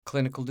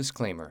clinical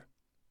disclaimer.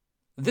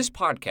 This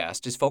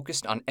podcast is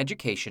focused on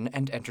education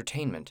and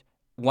entertainment.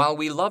 While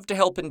we love to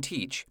help and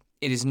teach,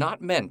 it is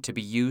not meant to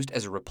be used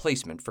as a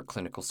replacement for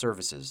clinical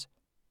services.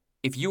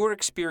 If you are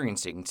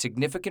experiencing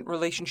significant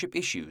relationship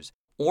issues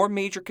or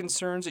major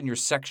concerns in your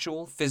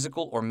sexual,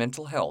 physical, or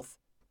mental health,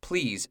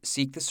 please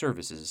seek the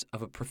services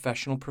of a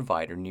professional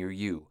provider near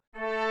you.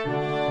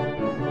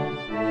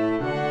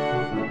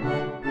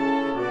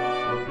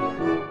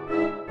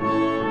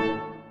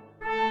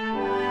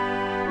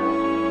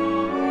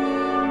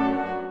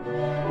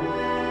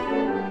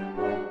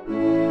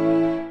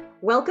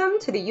 Welcome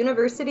to the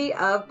University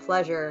of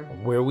Pleasure,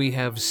 where we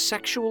have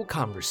sexual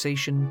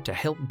conversation to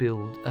help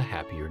build a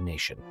happier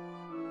nation.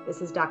 This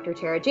is Dr.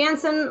 Tara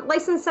Jansen,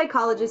 licensed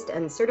psychologist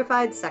and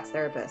certified sex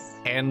therapist.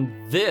 And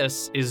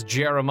this is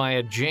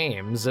Jeremiah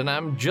James, and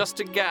I'm just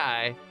a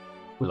guy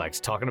who likes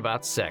talking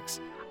about sex.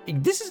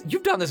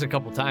 You've done this a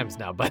couple times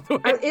now, by the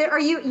way. Are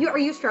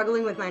you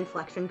struggling with my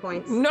inflection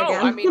points? No,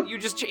 again? I mean you're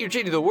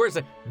changing the words.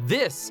 Like,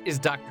 this is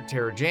Dr.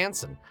 Tara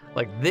Jansen.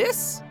 Like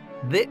this.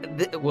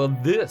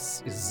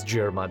 This is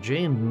Jeremiah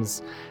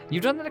James.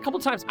 You've done that a couple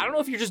times. I don't know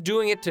if you're just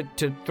doing it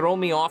to throw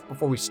me off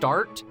before we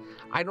start.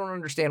 I don't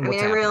understand what's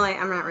happening.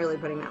 I'm not really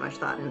putting that much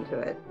thought into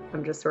it.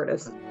 I'm just sort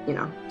of, So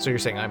you're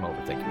saying I'm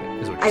overthinking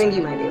it, is what you're I think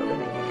saying. you might be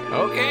overthinking it.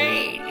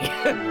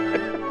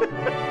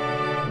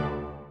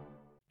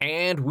 Okay.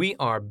 And we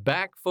are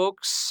back,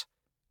 folks.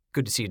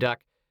 Good to see you, Doc.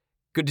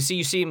 Good to see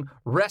you seem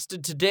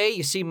rested today.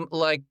 You seem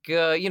like,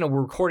 we're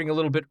recording a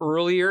little bit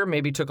earlier.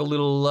 Maybe took a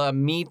little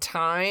me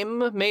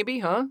time, maybe,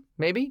 huh?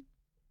 Maybe?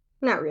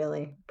 Not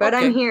really, but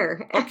Okay. I'm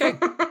here. Okay.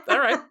 All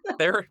right.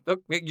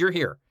 You're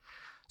here.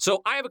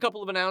 So I have a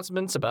couple of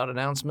announcements about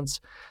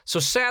announcements. So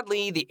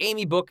sadly, the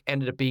Amy book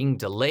ended up being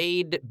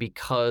delayed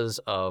because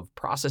of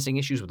processing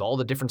issues with all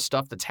the different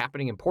stuff that's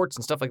happening in ports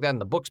and stuff like that, and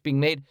the book's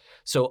being made.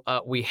 So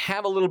we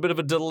have a little bit of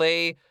a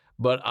delay,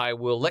 but I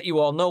will let you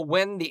all know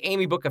when the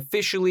Amy book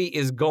officially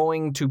is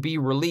going to be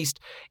released.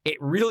 It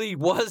really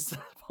was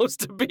supposed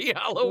to be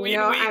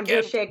Halloween weekend. I'm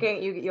just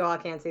shaking. You all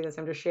can't see this.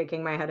 I'm just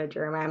shaking my head at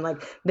Jeremiah. I'm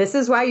like, this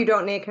is why you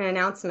don't make an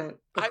announcement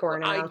before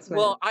an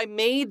announcement. I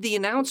made the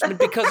announcement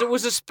because it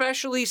was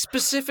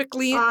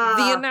specifically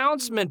the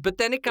announcement, but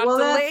then it got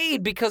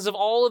delayed because of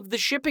all of the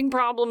shipping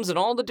problems and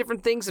all the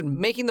different things and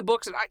making the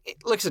books. And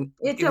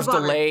it was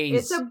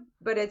delays.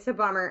 But it's a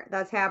bummer.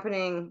 That's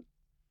happening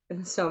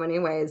in so many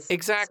ways.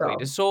 Exactly.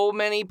 To so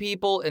many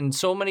people and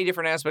so many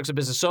different aspects of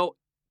business. So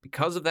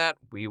because of that,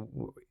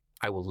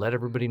 I will let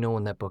everybody know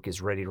when that book is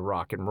ready to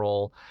rock and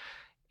roll.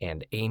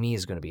 And Amy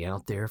is going to be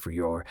out there for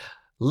your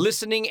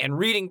listening and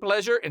reading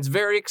pleasure. It's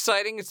very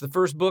exciting. It's the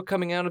first book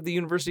coming out of the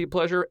University of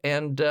Pleasure.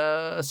 And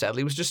sadly,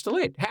 it was just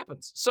delayed. It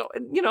happens. So,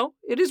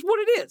 it is what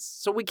it is.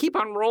 So we keep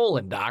on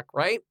rolling, Doc,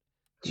 right?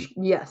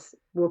 Yes.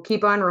 We'll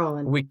keep on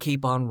rolling. We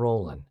keep on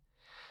rolling.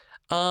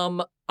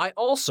 I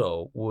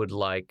also would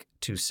like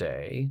to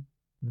say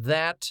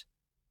that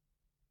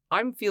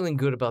I'm feeling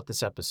good about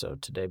this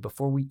episode today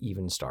before we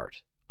even start.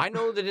 I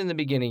know that in the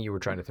beginning you were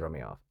trying to throw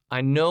me off.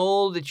 I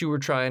know that you were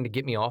trying to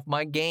get me off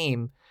my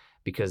game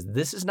because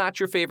this is not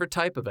your favorite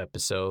type of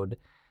episode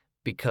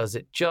because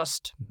it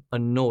just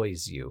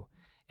annoys you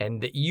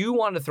and that you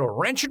want to throw a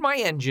wrench in my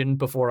engine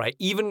before I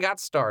even got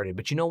started.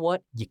 But you know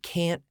what? You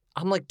can't.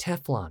 I'm like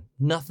Teflon.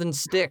 Nothing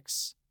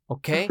sticks.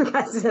 Okay?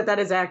 That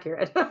is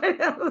accurate.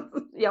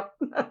 Yep.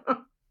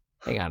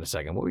 Hang on a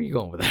second. What were you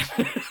going with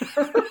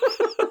that?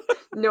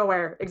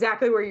 Nowhere.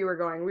 Exactly where you were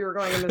going. We were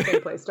going in the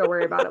same place. Don't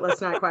worry about it. Let's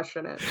not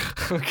question it.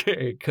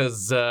 Okay,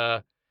 because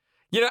I'm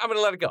gonna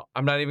let it go.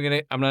 I'm not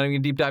even gonna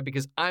deep dive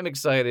because I'm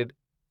excited.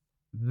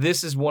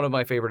 This is one of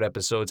my favorite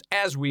episodes,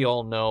 as we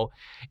all know.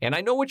 And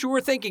I know what you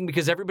were thinking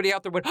because everybody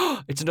out there went,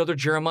 oh, it's another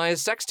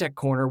Jeremiah's Sex Tech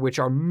Corner, which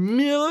our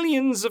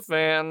millions of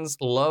fans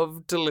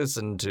love to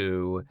listen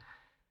to.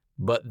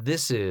 But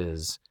this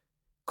is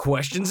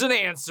questions and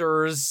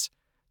answers,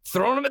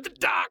 throwing them at the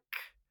doc.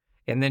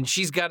 And then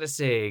she's got to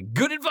say,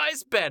 good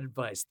advice, bad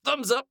advice,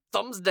 thumbs up,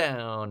 thumbs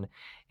down.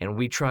 And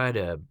we try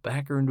to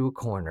back her into a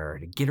corner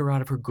to get her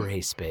out of her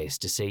gray space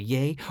to say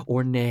yay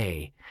or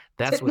nay.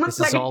 That's what this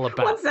is all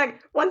about.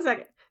 One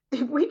second.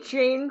 Did we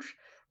change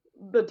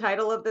the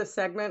title of this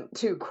segment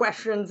to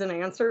questions and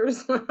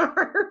answers?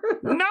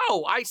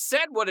 No, I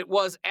said what it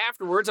was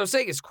afterwards. I was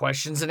saying it's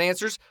questions and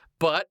answers,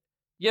 but,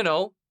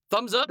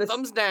 thumbs up,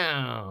 thumbs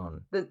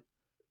down.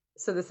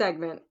 So the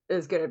segment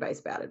is good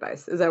advice, bad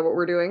advice. Is that what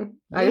we're doing?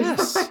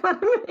 Yes.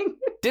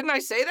 Didn't I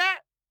say that?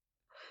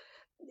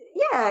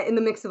 Yeah, in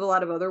the mix of a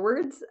lot of other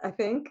words, I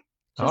think.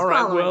 All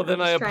right, well, then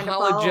I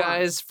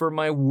apologize for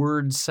my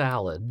word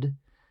salad.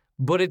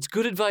 But it's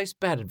good advice,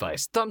 bad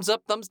advice. Thumbs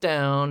up, thumbs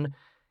down.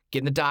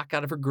 Getting the doc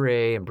out of her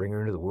gray and bring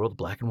her into the world of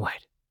black and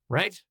white.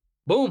 Right?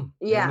 Boom.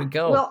 Yeah. There we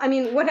go. Well, I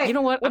mean, you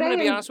know what? I'm going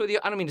to be honest with you.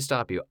 I don't mean to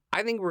stop you.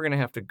 I think we're going to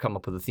have to come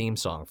up with a theme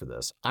song for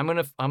this. I'm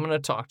going to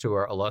talk to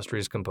our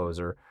illustrious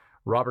composer,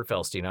 Robert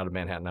Felstein out of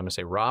Manhattan. I'm going to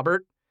say,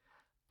 Robert,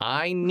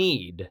 I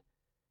need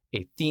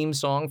a theme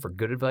song for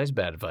good advice,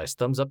 bad advice.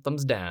 Thumbs up,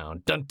 thumbs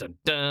down. Dun, dun,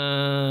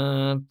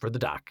 dun. For the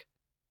doc.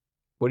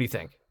 What do you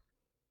think?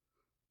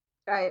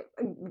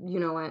 You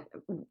know what?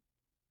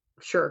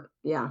 Sure.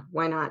 Yeah.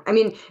 Why not? I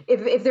mean,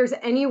 if there's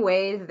any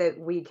way that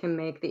we can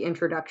make the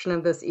introduction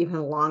of this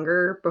even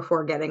longer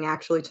before getting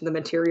actually to the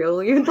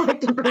material you'd like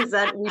to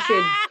present,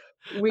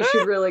 we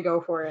should really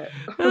go for it.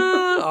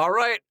 All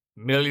right.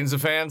 Millions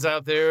of fans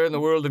out there in the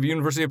world of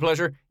University of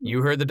Pleasure,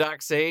 you heard the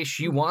doc say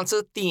she wants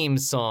a theme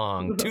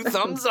song. 2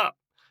 thumbs up.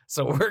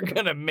 So we're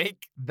going to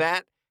make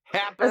that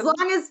happen.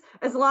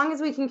 As long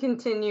as we can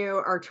continue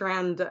our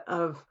trend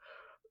of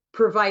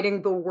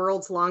providing the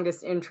world's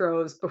longest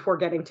intros before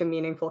getting to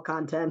meaningful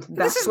content.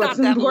 This is not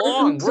that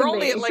long. We're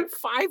only at like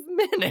 5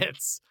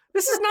 minutes.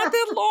 This is not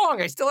that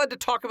long. I still had to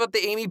talk about the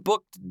Amy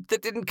book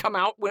that didn't come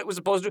out when it was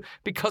supposed to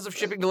because of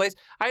shipping delays.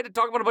 I had to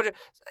talk about a bunch of...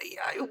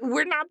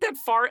 We're not that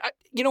far.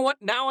 You know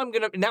what? Now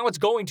it's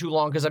going too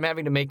long because I'm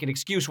having to make an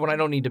excuse when I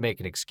don't need to make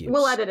an excuse.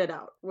 We'll edit it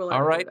out.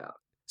 All right?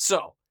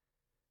 So,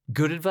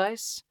 good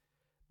advice,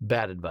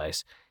 bad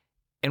advice.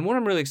 And what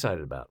I'm really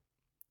excited about,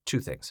 2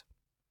 things.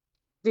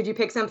 Did you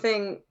pick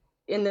something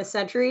in this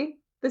century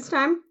this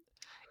time?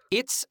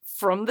 It's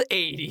from the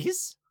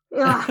 80s.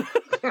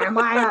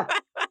 Jeremiah.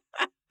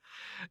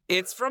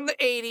 It's from the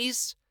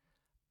 80s.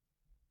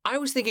 I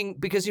was thinking,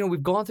 because,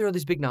 we've gone through all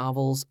these big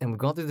novels and we've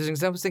gone through these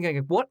things. I was thinking,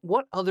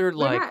 what other,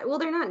 like...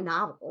 They're not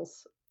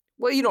novels.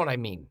 Well, you know what I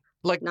mean.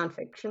 Like...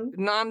 Nonfiction.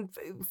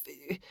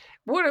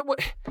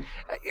 What?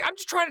 I'm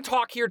just trying to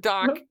talk here,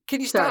 Doc.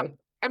 Can you stop? Sorry.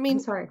 I mean... I'm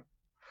sorry.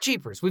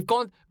 Jeepers. We've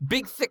gone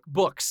big, thick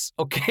books,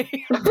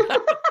 okay?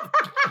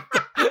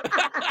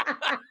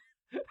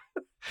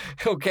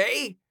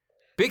 Okay?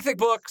 Big, thick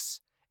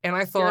books. And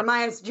I thought...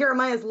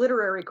 Jeremiah's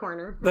literary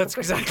corner. That's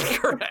exactly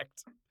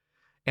correct.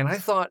 And I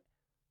thought,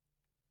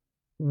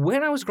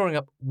 when I was growing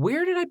up,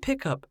 where did I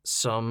pick up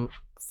some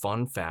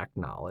fun fact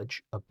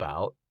knowledge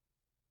about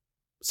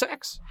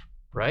sex,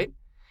 right?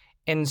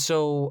 And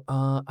so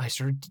I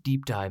started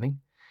deep diving,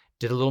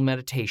 did a little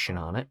meditation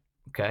on it,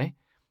 okay?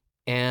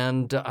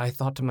 And I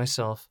thought to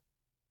myself,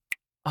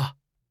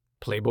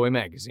 Playboy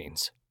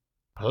magazines.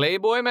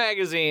 Playboy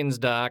magazines,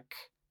 Doc.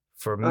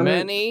 For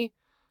many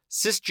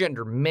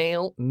cisgender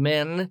male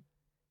men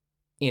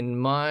in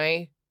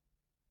my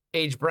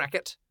age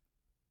bracket,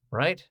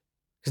 right?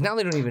 Because now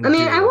they don't even.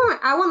 I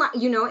won't.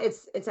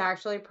 It's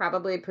actually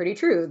probably pretty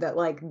true that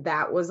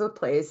that was a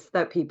place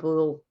that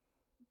people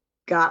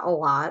got a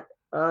lot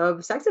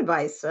of sex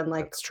advice and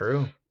That's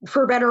true.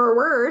 For better or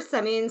worse.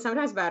 I mean,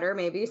 sometimes better,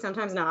 maybe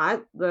sometimes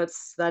not.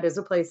 That is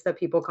a place that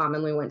people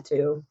commonly went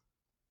to.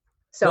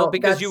 So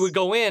because you would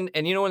go in,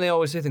 and when they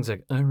always say things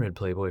like, I read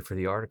Playboy for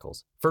the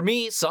articles. For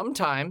me,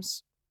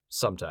 sometimes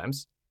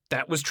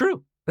that was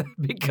true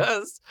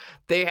because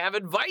they have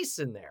advice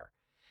in there.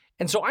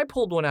 And so I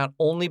pulled one out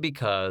only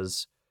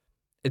because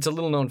it's a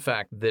little known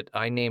fact that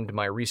I named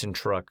my recent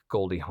truck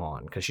Goldie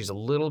Hawn because she's a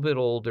little bit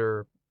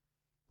older,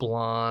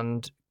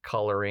 blonde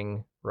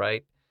coloring,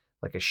 right?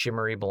 Like a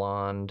shimmery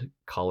blonde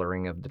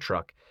coloring of the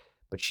truck.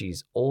 But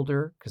she's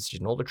older because she's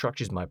an older truck.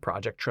 She's my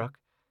project truck.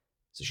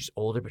 So she's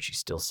older, but she's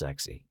still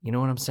sexy. You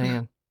know what I'm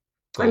saying?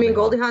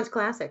 Goldie Hawn's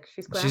classic.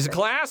 She's classic. She's a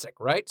classic,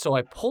 right? So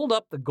I pulled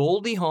up the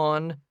Goldie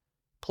Hawn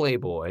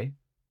Playboy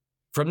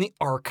from the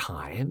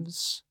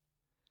archives,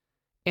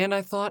 and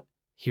I thought,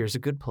 here's a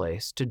good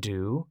place to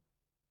do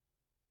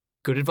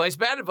good advice,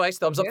 bad advice,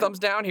 thumbs up, thumbs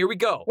down. Here we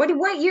go. What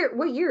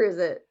year is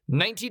it?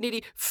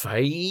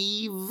 1985.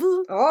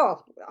 Oh,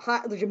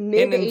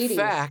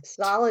 mid-80s.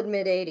 Solid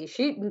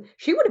mid-80s.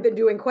 She would have been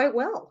doing quite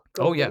well.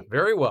 Goldie. Oh, yeah,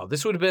 very well.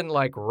 This would have been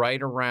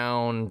right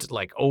around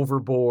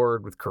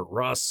Overboard with Kurt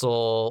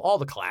Russell, all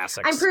the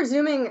classics. I'm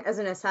presuming, as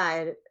an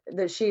aside,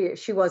 that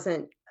she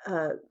wasn't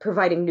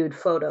providing nude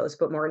photos,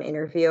 but more an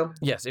interview.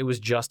 Yes, it was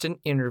just an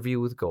interview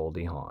with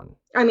Goldie Hawn.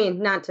 I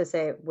mean, not to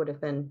say it would have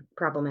been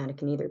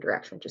problematic in either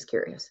direction, just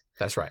curious.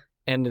 That's right.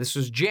 And this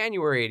was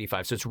January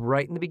 85, so it's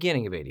right in the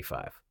beginning of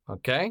 85,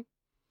 okay?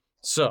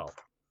 So,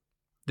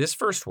 this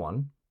first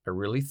one, I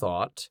really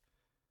thought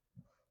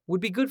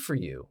would be good for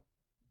you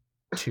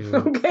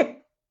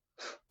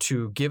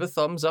to give a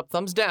thumbs up,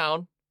 thumbs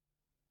down,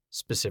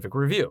 specific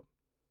review.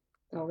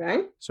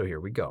 Okay. So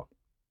here we go.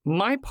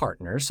 My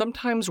partner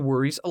sometimes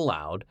worries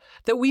aloud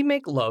that we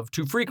make love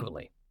too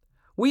frequently.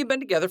 We have been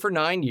together for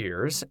 9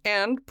 years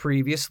and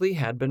previously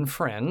had been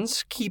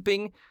friends,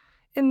 keeping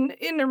an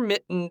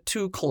intermittent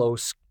to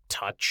close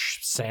touch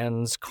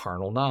sans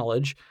carnal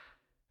knowledge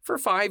for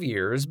 5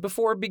 years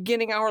before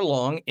beginning our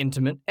long,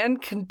 intimate,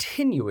 and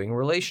continuing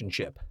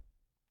relationship.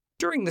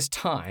 During this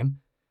time,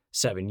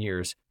 7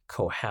 years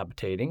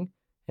cohabitating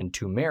and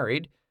 2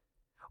 married,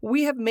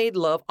 we have made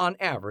love on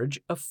average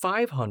of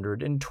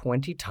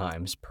 520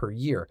 times per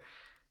year.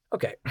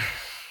 Okay,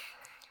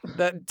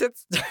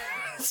 that's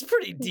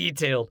pretty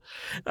detailed.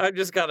 I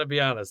just got to be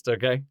honest,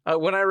 okay?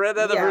 When I read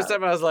that the first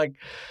time, I was like,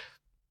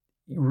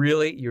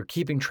 really? You're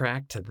keeping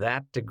track to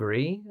that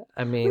degree?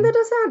 I mean...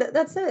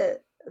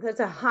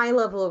 That's a high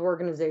level of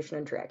organization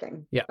and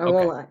tracking. Yeah, I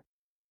won't lie.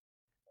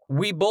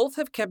 We both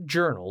have kept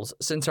journals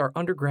since our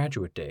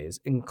undergraduate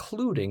days,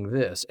 including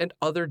this and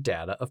other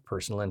data of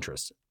personal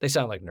interest. They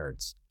sound like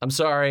nerds. I'm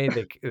sorry,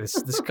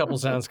 this couple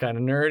sounds kind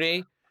of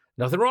nerdy.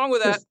 Nothing wrong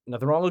with that. Just-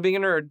 Nothing wrong with being a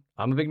nerd.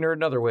 I'm a big nerd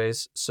in other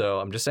ways, so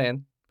I'm just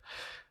saying.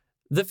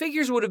 The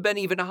figures would have been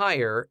even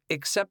higher,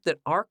 except that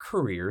our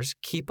careers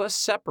keep us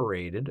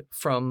separated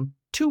from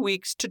 2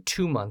 weeks to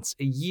 2 months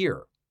a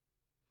year.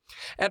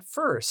 At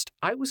first,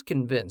 I was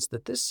convinced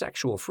that this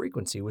sexual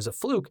frequency was a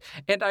fluke,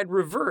 and I'd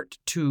revert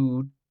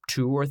to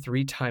 2 or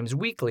 3 times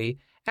weekly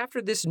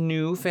after this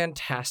new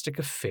fantastic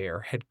affair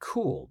had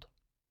cooled.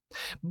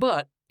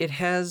 But it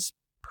has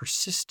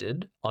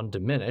persisted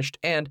undiminished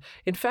and,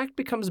 in fact,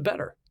 becomes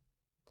better.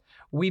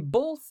 We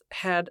both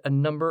had a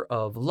number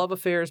of love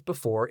affairs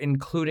before,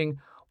 including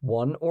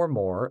 1 or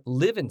more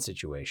live-in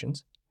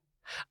situations.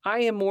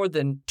 I am more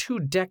than 2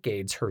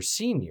 decades her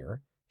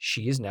senior.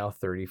 She is now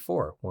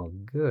 34. Well,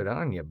 good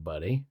on you,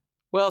 buddy.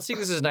 Well, see,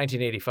 this is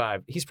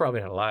 1985. He's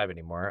probably not alive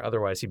anymore.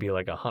 Otherwise, he'd be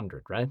like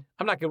 100, right?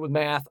 I'm not good with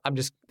math.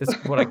 That's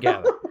what I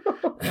gather.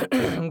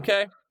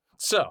 Okay?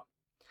 So,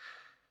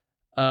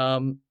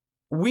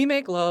 we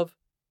make love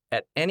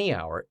at any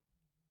hour,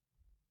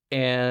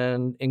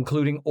 and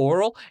including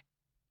oral,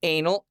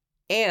 anal,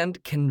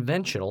 and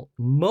conventional,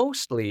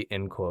 mostly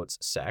in quotes,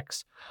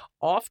 sex,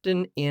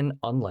 often in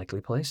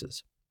unlikely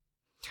places.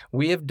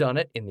 We have done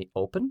it in the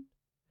open.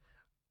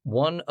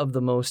 One of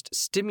the most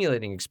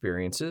stimulating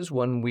experiences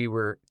when we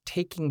were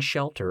taking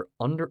shelter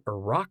under a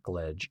rock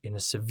ledge in a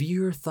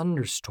severe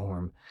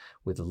thunderstorm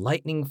with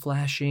lightning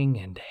flashing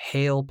and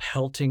hail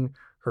pelting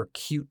her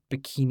cute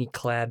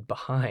bikini-clad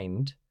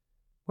behind.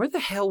 Where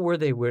the hell were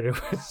they where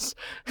there was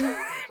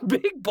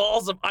big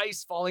balls of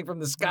ice falling from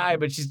the sky,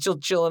 but she's still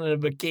chilling in a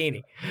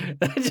bikini?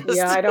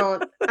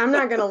 I'm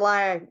not gonna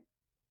lie.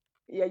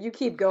 Yeah, you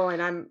keep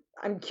going.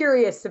 I'm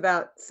curious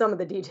about some of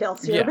the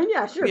details here, but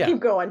sure,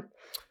 keep going.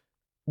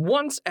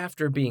 Once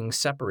after being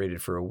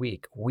separated for a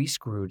week, we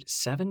screwed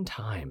 7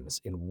 times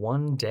in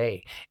one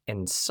day,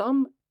 and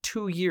some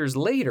 2 years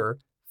later,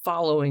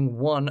 following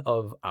one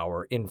of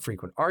our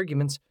infrequent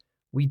arguments,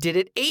 we did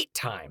it 8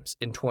 times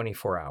in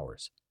 24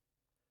 hours.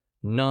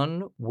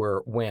 None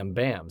were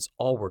wham-bams,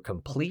 all were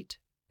complete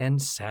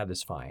and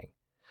satisfying.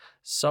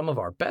 Some of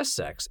our best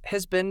sex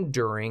has been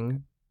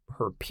during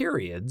her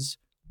periods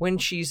when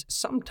she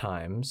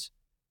sometimes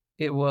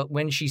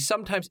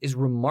is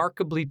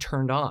remarkably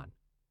turned on.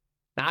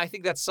 Now, I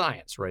think that's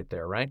science right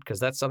there, right?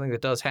 Because that's something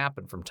that does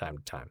happen from time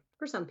to time.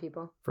 For some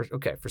people. For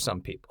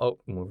some people. Oh,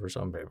 well, for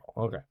some people.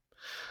 Okay.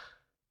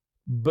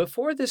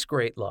 Before this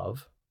great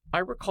love, I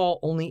recall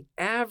only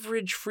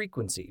average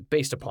frequency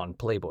based upon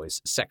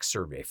Playboy's sex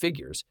survey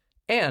figures,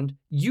 and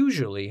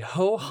usually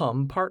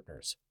ho-hum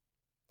partners.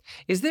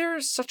 Is there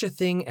such a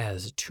thing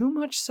as too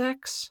much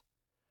sex?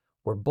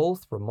 We're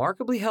both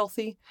remarkably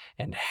healthy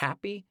and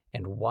happy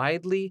and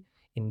widely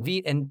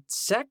and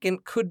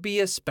second, could be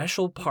a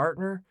special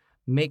partner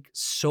make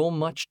so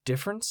much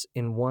difference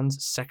in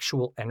one's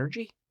sexual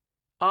energy?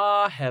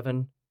 Ah,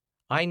 heaven,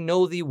 I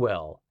know thee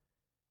well.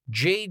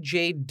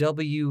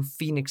 JJW,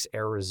 Phoenix,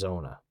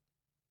 Arizona.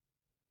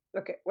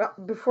 Okay, well,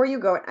 before you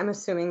go, I'm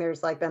assuming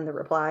there's then the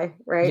reply,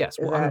 right? Yes,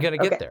 well, I'm going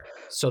to get there.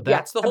 So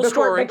that's the whole But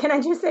story. can I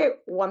just say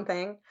one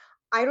thing?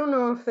 I don't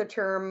know if the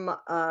term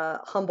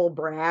humble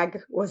brag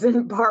was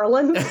in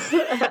parlance in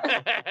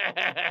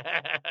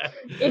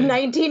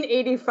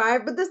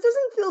 1985, but this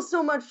doesn't feel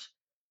so much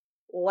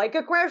like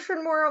a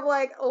question, more of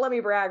let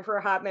me brag for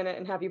a hot minute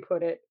and have you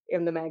put it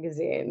in the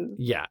magazine.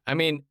 Yeah, I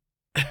mean,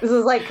 this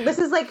is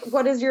like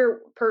what is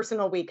your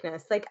personal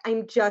weakness?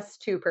 I'm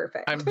just too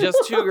perfect. I'm just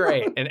too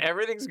great and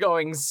everything's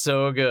going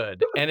so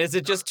good. And is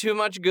it just too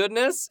much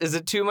goodness? Is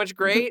it too much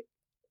great?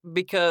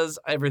 Because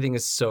everything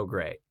is so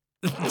great.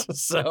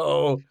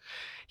 So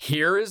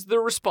here is the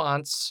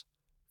response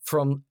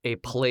from a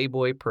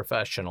Playboy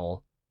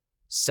professional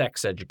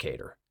sex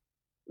educator.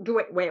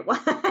 Wait,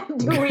 what?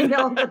 Do we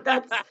know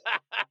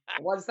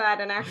was that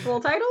an actual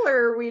title, or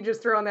are we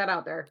just throwing that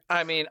out there?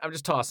 I mean, I'm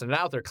just tossing it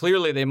out there.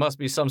 Clearly, they must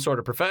be some sort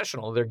of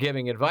professional. They're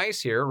giving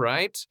advice here,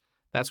 right?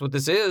 That's what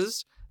this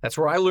is. That's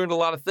where I learned a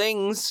lot of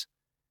things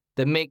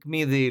that make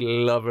me the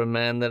lover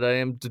man that I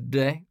am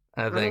today.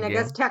 I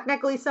guess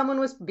technically someone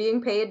was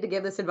being paid to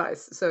give this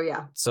advice. So,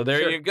 yeah. So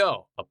there you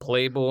go. A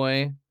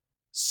Playboy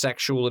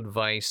sexual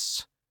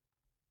advice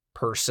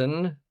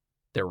person.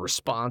 Their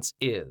response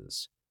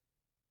is,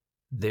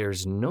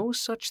 there's no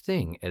such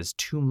thing as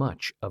too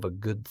much of a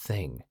good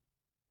thing.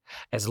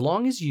 As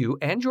long as you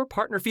and your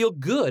partner feel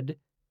good,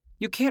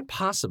 you can't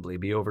possibly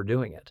be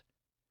overdoing it.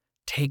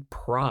 Take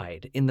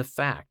pride in the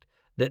fact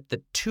that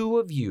the two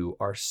of you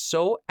are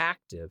so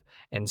active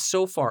and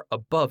so far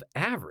above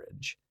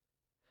average.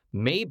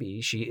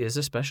 Maybe she is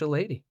a special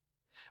lady.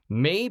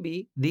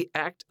 Maybe the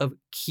act of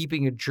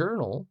keeping a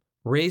journal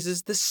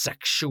raises the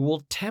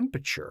sexual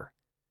temperature.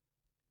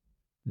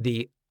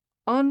 The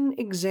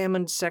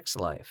unexamined sex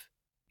life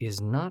is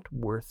not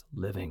worth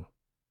living.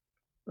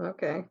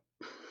 Okay.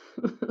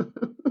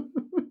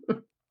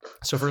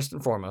 So first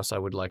and foremost, I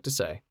would like to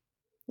say,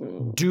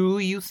 do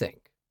you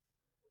think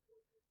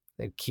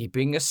that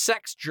keeping a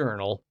sex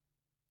journal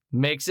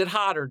makes it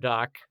hotter,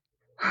 Doc?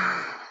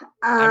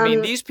 I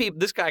mean,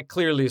 this guy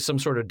clearly is some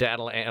sort of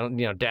data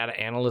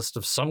analyst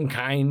of some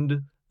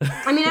kind.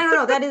 I mean, I don't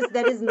know.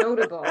 That is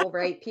notable,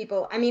 right?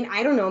 People, I mean,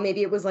 I don't know.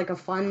 Maybe it was like a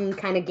fun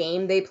kind of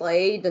game they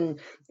played, and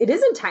it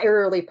is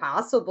entirely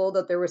possible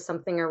that there was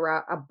something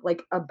around,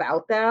 like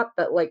about that,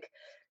 but like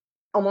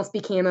almost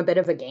became a bit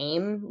of a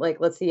game. Like,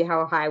 let's see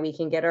how high we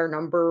can get our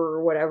number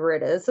or whatever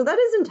it is. So that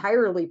is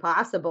entirely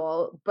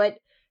possible. But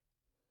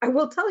I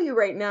will tell you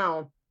right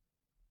now,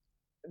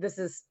 this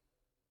is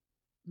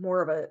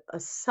more of a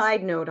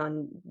side note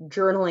on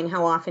journaling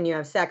how often you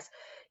have sex.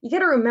 You got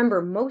to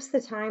remember, most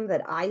of the time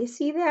that I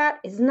see that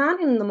is not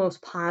in the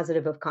most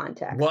positive of Well, I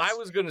contexts.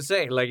 was going to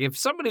say, like, if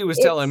somebody was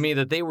telling It's me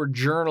that they were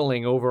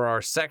journaling over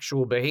our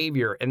sexual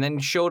behavior and then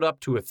showed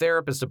up to a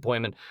therapist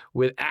appointment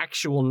with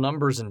actual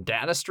numbers and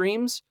data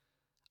streams,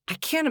 I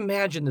can't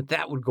imagine that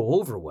that would go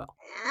over well.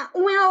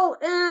 well,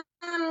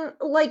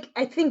 like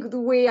I think the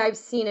way I've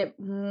seen it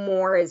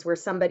more is where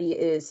somebody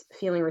is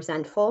feeling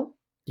resentful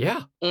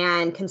Yeah.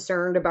 and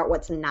concerned about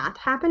what's not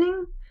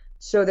happening.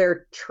 So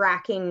they're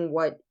tracking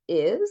what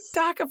is,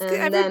 Doc, of and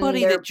then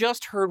everybody that they're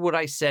just heard what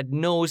I said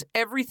knows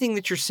everything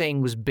that you're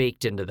saying was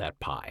baked into that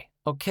pie.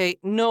 Okay?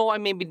 No, I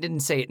maybe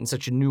didn't say it in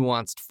such a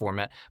nuanced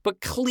format,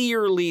 but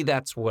clearly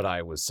that's what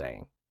I was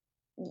saying.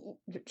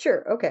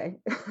 sure, okay.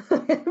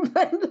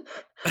 But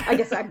I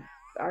guess I'm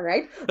all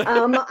right.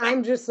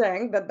 I'm just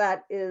saying that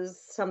that is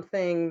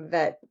something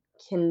that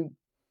can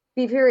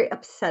be very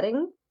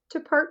upsetting to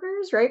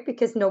partners, right?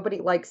 Because nobody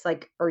likes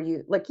like, are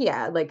you like,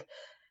 yeah, like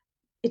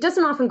it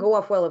doesn't often go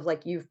off well if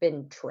like you've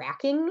been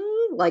tracking me.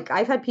 Like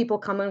I've had people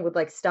come in with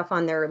like stuff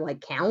on their like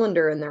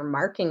calendar and they're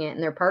marking it,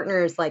 and their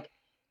partner is like,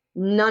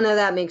 none of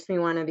that makes me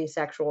wanna be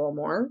sexual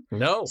more.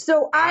 No,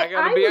 So I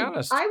got to be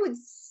honest. I would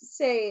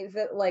say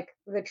that, like,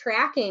 the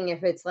tracking,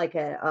 if it's like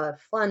a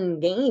fun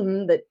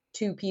game that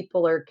 2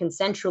 people are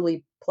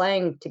consensually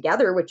playing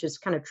together, which is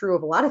kinda true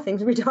of a lot of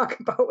things we talk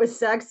about with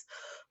sex,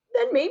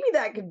 then maybe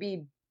that could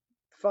be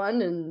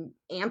fun and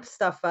amp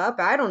stuff up.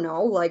 I don't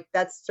know, like,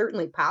 that's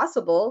certainly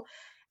possible.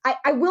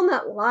 I will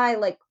not lie,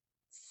 like,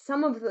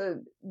 some of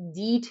the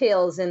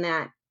details in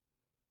that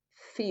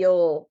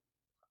feel,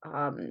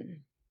 um, you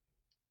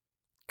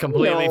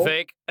Completely know,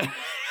 fake. I'm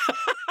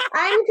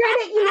trying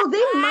to,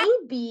 they might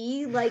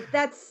be like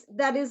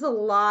that is a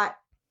lot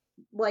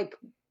like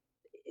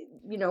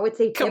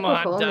it's Come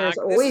on, atypical and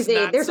Doc. This is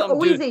not there's some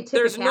always dude.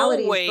 There's no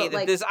atypicalities, way but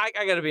that like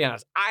I got to be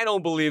honest. I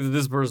don't believe that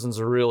this person's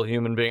a real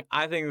human being.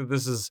 I think that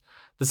this is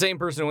the same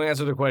person who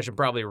answered the question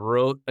probably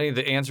wrote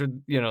the answer,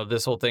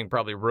 this whole thing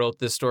probably wrote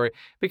this story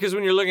because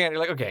when you're looking at it,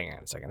 you're like, okay, hang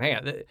on a second. Hang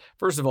on.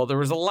 First of all, there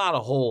was a lot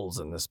of holes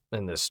in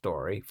this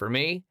story for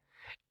me.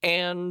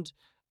 And,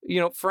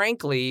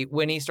 frankly,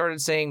 when he started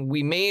saying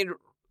we made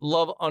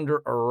love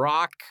under a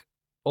rock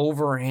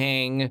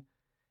overhang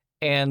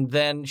and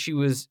then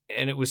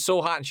and it was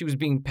so hot and she was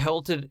being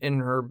pelted in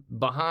her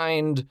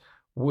behind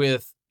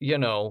with,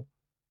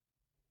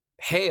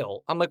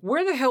 hail. I'm like,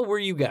 where the hell were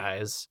you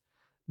guys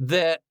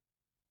that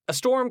a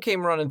storm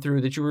came running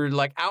through that you were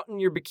like out in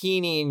your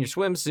bikini and your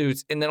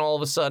swimsuits and then all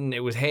of a sudden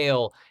it was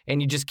hail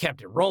and you just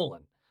kept it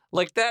rolling?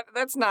 Like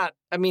that's not,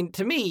 I mean,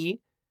 to me,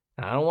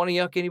 I don't want to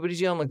yuck anybody's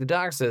yum like the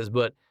doc says,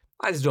 but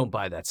I just don't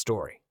buy that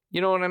story.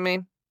 You know what I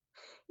mean?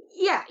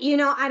 yeah,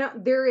 I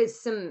don't there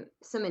is some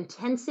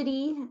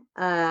intensity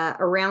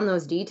around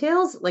those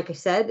details. Like I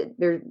said,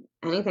 there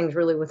anything's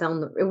really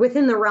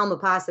within the realm of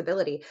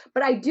possibility.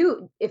 But I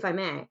do, if I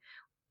may,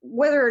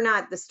 whether or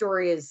not the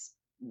story is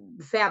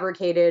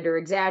fabricated or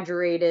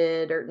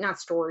exaggerated, or not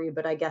story,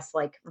 but I guess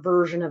like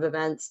version of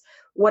events,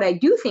 what I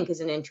do think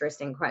is an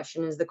interesting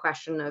question is the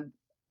question of,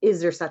 is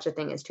there such a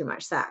thing as too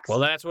much Well, sex?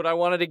 that's what I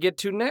wanted to get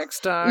to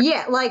next, Doc.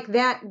 Yeah, like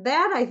that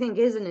I think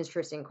is an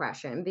interesting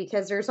question,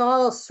 because there's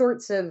all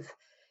sorts of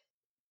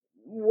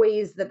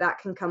ways that that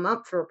can come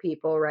up for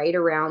people, right?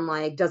 Around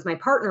like, does my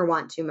partner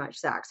want too much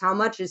sex? How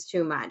much is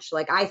too much?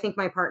 Like, I think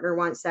my partner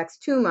wants sex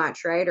too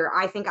much, right? Or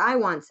I think I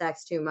want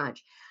sex too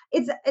much.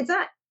 It's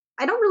not.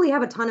 I don't really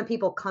have a ton of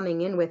people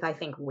coming in with, I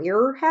think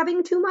we're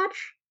having too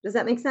much. Does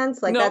that make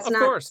sense? Like, No, that's of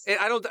not. course.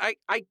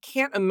 I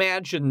can't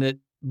imagine that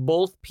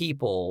both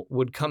people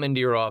would come into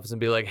your office and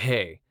be like,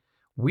 "Hey,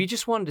 we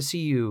just wanted to see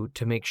you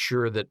to make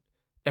sure that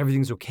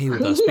everything's okay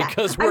with us Yeah,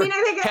 because I we're mean,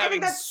 I think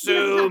having that's because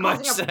it's so not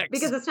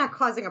much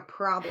causing a sex."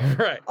 problem.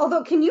 Right.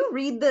 Although, can you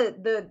read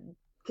the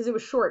because it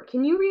was short?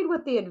 Can you read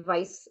what the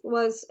advice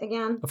was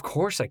again? Of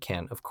course I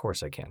can. Of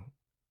course I can.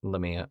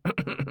 Let me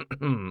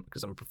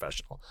because I'm a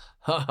professional.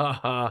 Ha ha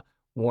ha.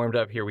 Warmed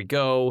up. Here we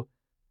go.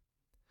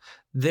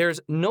 There's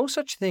no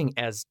such thing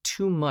as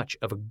too much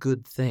of a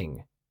good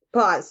thing.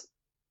 Pause.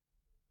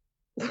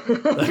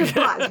 Just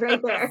pause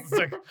right there.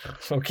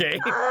 Okay.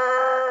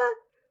 Uh,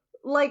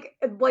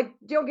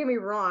 don't get me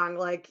wrong.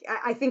 Like,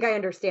 I think I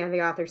understand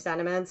the author's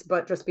sentiments,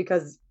 but just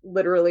because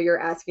literally you're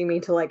asking me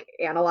to like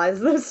analyze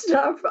this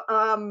stuff,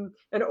 and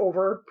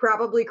over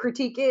probably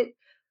critique it.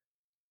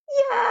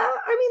 Yeah,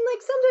 I mean,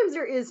 like sometimes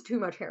there is too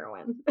much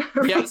heroin,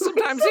 right? Yeah, Like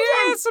sometimes,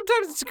 yeah, sometimes,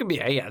 sometimes it can be,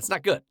 yeah, it's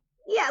not good.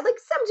 yeah, like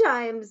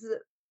sometimes,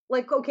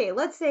 like okay,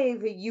 let's say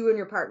that you and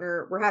your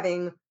partner were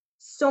having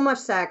so much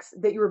sex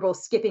that you were both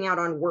skipping out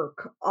on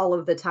work all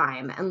of the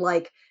time, and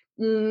like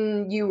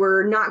you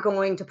were not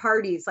going to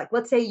parties. Like,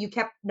 let's say you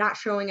kept not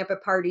showing up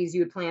at parties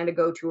you had planned to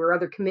go to or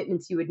other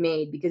commitments you had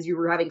made because you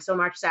were having so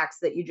much sex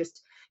that you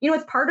just,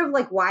 it's part of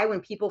like why when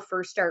people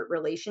first start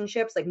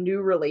relationships, like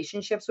new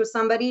relationships with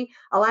somebody,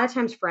 a lot of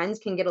times friends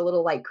can get a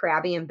little like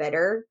crabby and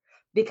bitter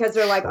because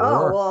they're like, oh,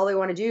 Sure. well, all they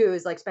want to do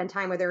is like spend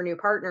time with their new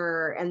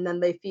partner. And then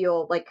they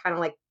feel like kind of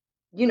like,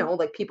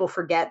 like people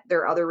forget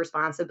their other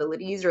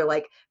responsibilities or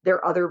like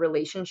their other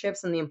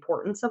relationships and the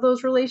importance of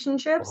those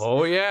relationships.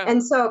 Oh, yeah.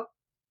 And so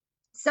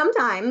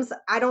sometimes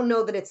I don't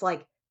know that it's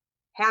like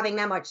having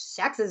that much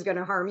sex is going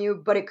to harm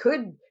you, but it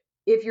could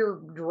if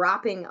you're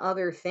dropping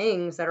other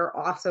things that are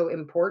also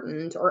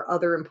important or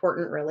other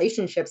important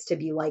relationships to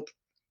be like,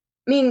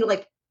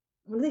 like,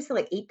 what do they say,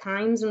 like 8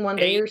 times in one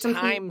day or 8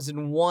 something? times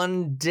in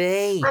one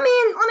day.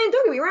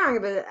 Don't get me wrong,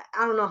 but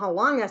I don't know how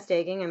long that's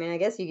taking. I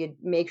guess you could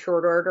make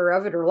short order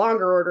of it or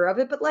longer order of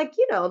it, but like,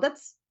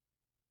 that's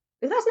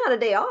not a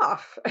day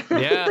off.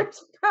 Yeah.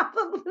 That's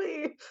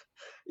probably,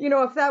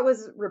 if that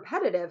was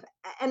repetitive.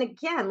 And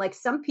again, like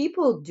some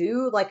people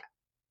do, like,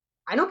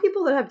 I know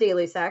people that have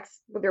daily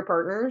sex with their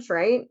partners,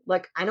 right?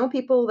 Like, I know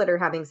people that are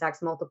having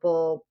sex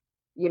multiple,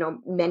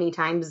 many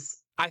times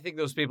I think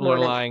those people more are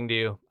than lying to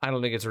you. I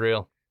don't think it's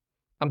real.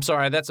 I'm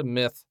sorry, that's a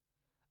myth.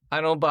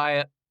 I don't buy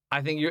it.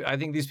 I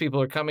think these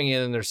people are coming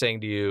in and they're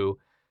saying to you,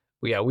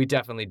 well, yeah, we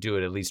definitely do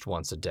it at least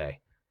once a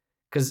day.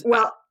 Because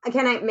well,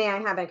 may I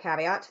have a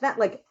caveat to that?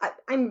 Like,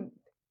 I'm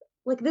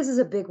like, this is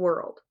a big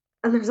world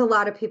and there's a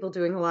lot of people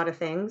doing a lot of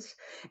things.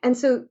 And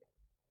so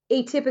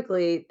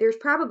atypically, there's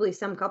probably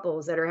some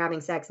couples that are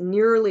having sex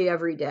nearly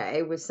every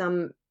day with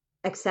some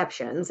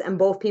exceptions, and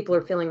both people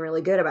are feeling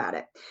really good about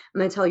it. I'm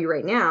going to tell you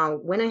right now,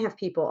 when I have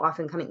people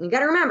often coming, you got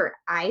to remember,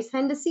 I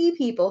tend to see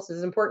people, so this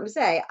is important to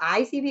say,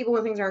 I see people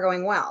when things aren't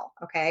going well.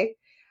 Okay.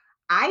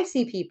 I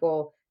see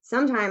people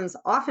sometimes,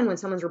 often when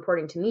someone's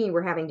reporting to me,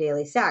 we're having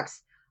daily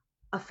sex,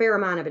 a fair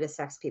amount of it is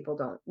sex people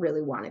don't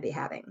really want to be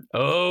having.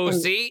 oh, And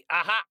see,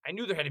 aha, I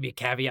knew there had to be a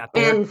caveat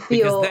there and because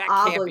feel that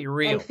can't be and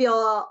real.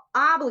 feel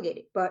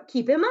obligated. But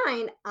keep in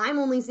mind, I'm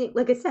only seeing,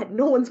 like I said,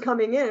 no one's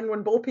coming in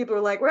when both people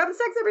are like, we're having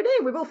sex every day.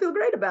 We both feel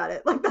great about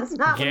it. Like that's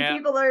not when Yeah,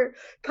 people are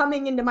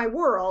coming into my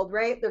world,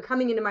 right? They're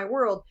coming into my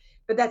world.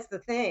 But that's the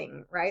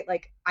thing, right?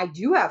 Like I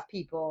do have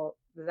people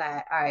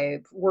that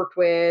I've worked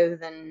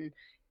with and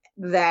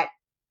that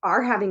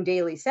are having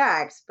daily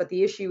sex, but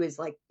the issue is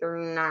like they're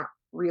not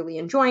really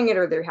enjoying it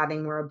or they're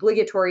having more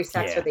obligatory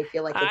sex or yeah. they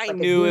feel like it's I like a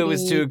knew it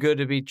was too duty. good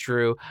to be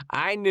true.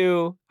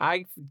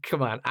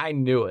 Come on, I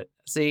knew it.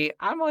 See,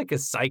 I'm like a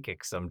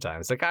psychic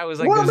sometimes. Like I was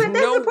like, Well, there's but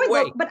that's the no point though.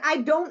 way.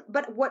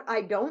 But what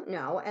I don't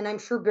know, and I'm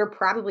sure there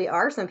probably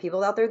are some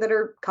people out there that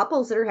are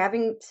couples that are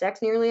having sex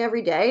nearly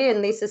every day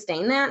and they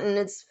sustain that and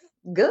it's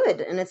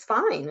good and it's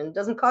fine and it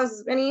doesn't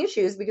cause any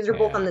issues because you're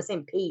both on Yeah. the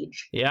same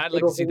page. Yeah, I'd They like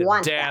to both see the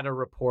want that. data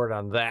report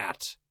on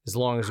that, as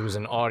long as it was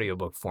in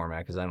audiobook format,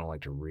 because I don't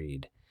like to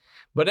read.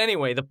 But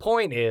anyway, the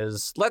point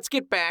is, let's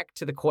get back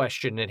to the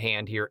question at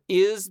hand here.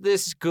 Is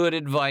this good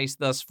advice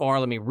thus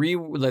far?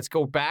 Let's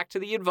go back to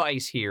the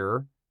advice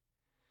here.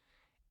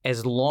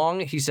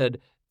 He said,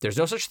 there's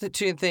no such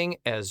thing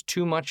as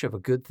too much of a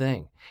good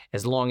thing.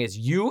 As long as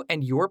you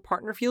and your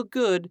partner feel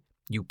good,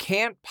 you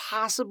can't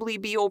possibly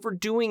be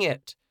overdoing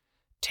it.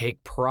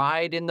 Take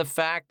pride in the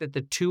fact that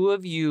the two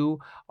of you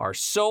are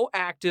so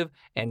active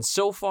and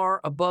so far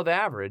above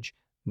average.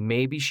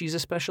 Maybe she's a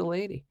special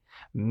lady.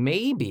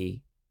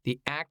 Maybe the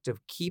act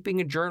of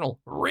keeping a journal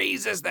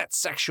raises that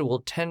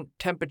sexual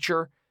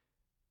temperature.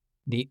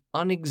 The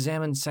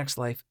unexamined sex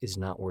life is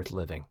not worth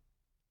living.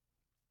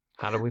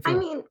 How do we I feel?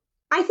 mean,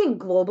 I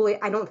think globally,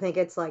 I don't think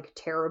it's like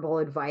terrible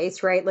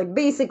advice, right? Like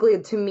basically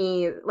to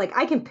me, like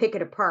I can pick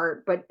it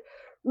apart, but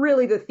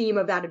really the theme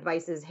of that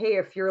advice is, hey,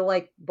 if you're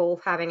like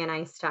both having a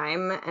nice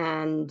time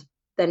and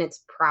then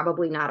it's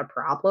probably not a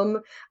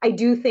problem. I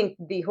do think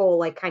the whole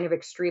like kind of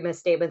extremist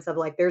statements of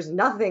like there's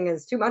nothing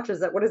as too much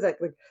as that. What is it?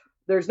 Like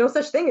there's no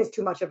such thing as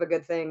too much of a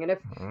good thing. And if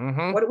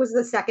Mm-hmm. what was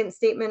the second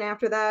statement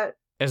after that?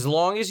 As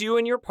long as you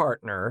and your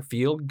partner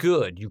feel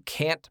good, you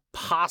can't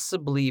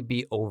possibly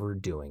be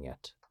overdoing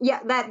it. Yeah,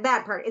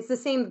 that part. It's the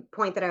same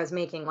point that I was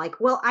making.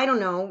 Like, well, I don't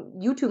know.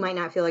 You two might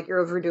not feel like you're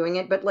overdoing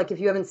it, but like if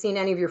you haven't seen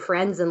any of your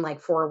friends in like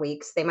 4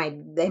 weeks, they might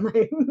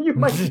you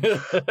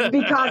might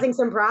be causing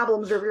some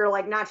problems, or if you're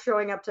like not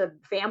showing up to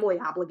family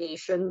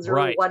obligations or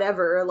Right.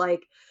 whatever.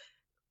 Like,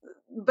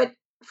 but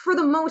for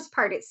the most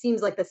part, it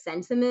seems like the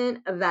sentiment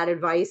of that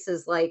advice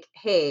is like,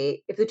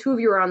 hey, if the two of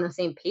you are on the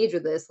same page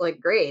with this,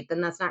 like, great,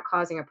 then that's not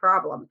causing a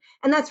problem.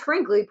 And that's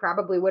frankly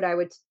probably what I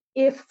would,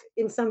 if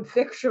in some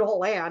fictional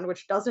land,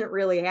 which doesn't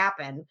really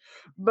happen,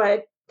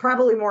 but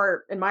probably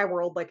more in my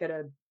world, like at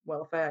a,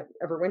 well, if I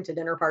ever went to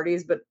dinner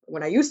parties, but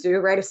when I used to,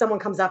 right, if someone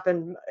comes up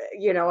and,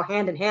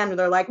 hand in hand, and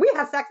they're like, we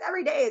have sex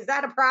every day, is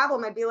that a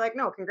problem? I'd be like,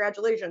 no,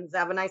 congratulations,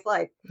 have a nice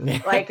life.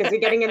 Like, is it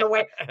getting in the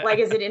way? Like,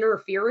 is it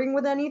interfering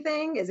with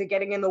anything? Is it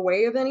getting in the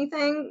way of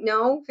anything?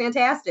 No,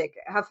 fantastic.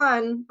 Have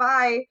fun.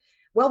 Bye.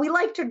 Well, we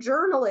like to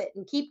journal it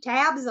and keep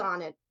tabs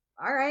on it.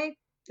 All right.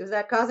 Is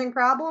that causing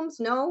problems?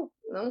 No.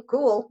 Oh,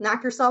 cool.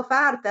 Knock yourself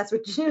out if that's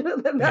what you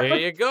There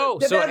you go.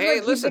 if So, that's hey, what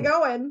keeps it listen,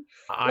 going.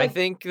 I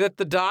think that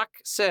the doc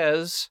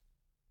says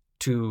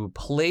to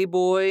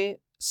Playboy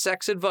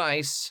sex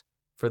advice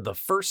for the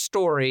first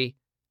story,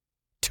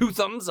 2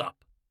 thumbs up.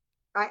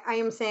 I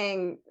am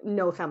saying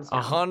no thumbs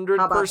down. 100%.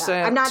 How about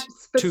that? I'm not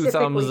 2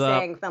 thumbs specifically up.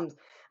 saying thumbs.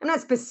 I'm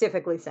not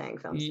specifically saying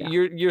thumbs down.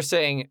 You're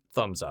saying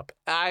thumbs up.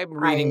 I'm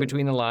reading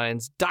between the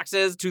lines. Doc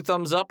says 2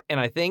 thumbs up, and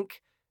I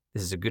think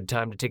this is a good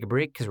time to take a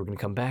break because we're going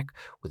to come back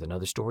with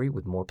another story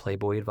with more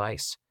Playboy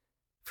advice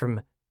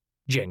from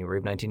January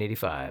of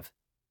 1985.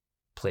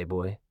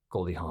 Playboy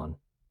Goldie Hawn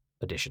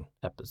edition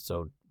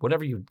episode,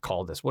 whatever you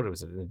call this. What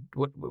was it?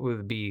 What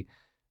would it be?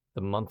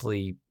 The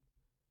monthly?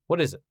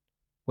 What is it?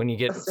 When you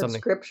get something?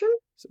 Subscription?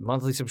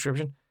 Monthly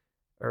subscription?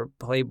 Or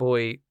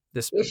Playboy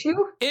this Issue?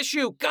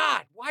 Issue.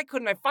 God, why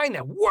couldn't I find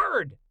that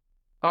word?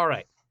 All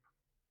right.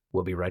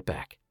 We'll be right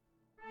back.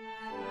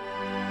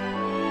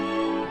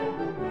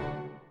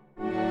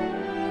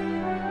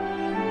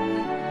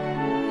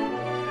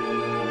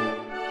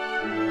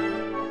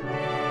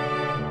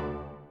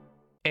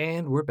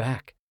 And we're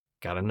back.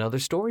 Got another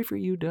story for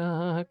you,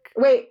 Doc.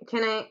 Wait,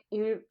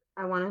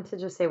 I wanted to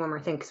just say one more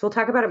thing because we'll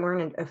talk about it more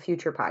in a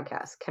future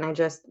podcast. Can I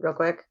just real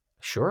quick?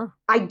 Sure.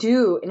 I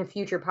do in a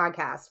future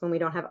podcast when we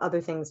don't have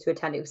other things to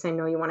attend to, because I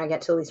know you want to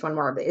get to at least one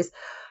more of these.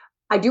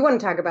 I do want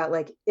to talk about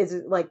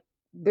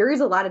there is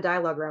a lot of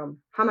dialogue around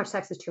how much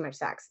sex is too much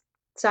sex.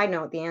 Side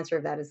note, the answer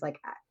of that is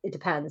it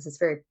depends. It's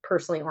very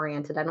personally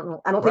oriented. I don't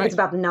know. I don't think it's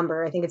about the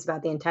number. I think it's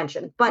about the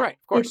intention. But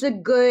it's a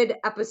good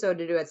episode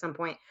to do at some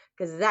point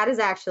because that is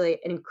actually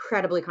an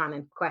incredibly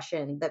common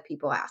question that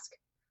people ask.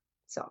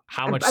 So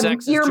how much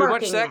sex is too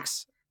much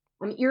sex?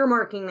 I'm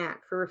earmarking that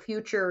for a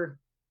future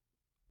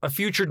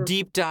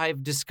deep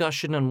dive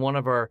discussion on one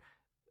of our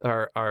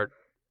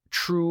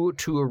true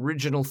to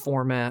original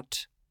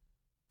format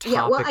topic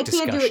Yeah, well, I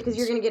discussions. can't do it because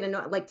you're going to get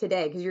annoyed, like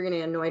today, because you're going to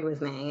get annoyed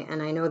with me,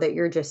 and I know that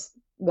you're just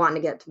wanting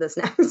to get to this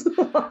next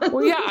one.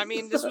 Well, yeah, I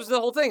mean, this was the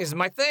whole thing. This is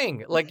my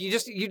thing. Like, you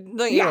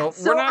know,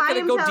 so we're not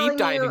going to go deep you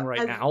diving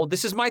right now.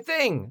 This is my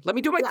thing. Let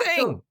me do my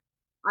thing. So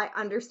I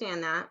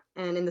understand that,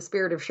 and in the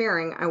spirit of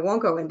sharing, I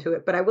won't go into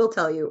it, but I will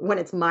tell you, when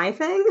it's my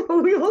thing,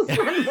 we will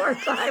spend more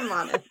time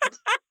on it.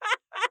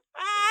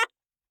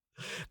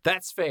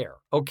 That's fair,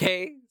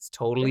 okay? It's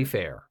totally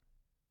fair.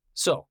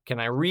 So, can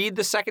I read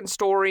the second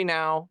story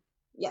now?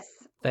 Yes.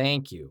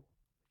 Thank you.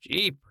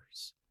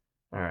 Jeepers.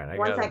 All right.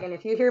 One second.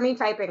 If you hear me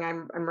typing,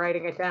 I'm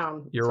writing it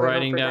down. You're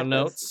writing down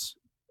notes?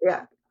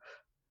 Yeah.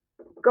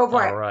 Go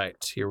for it. All right.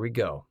 Here we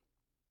go.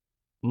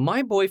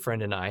 My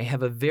boyfriend and I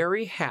have a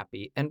very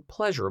happy and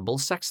pleasurable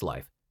sex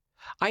life.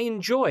 I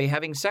enjoy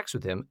having sex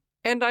with him,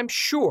 and I'm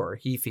sure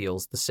he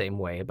feels the same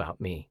way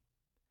about me.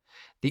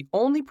 The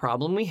only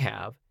problem we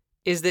have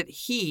is that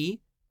he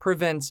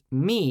prevents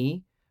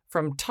me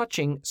from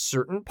touching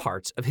certain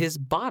parts of his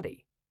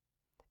body.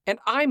 And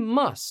I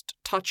must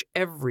touch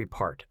every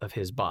part of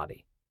his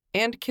body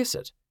and kiss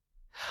it.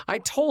 I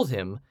told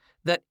him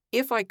that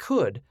if I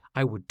could,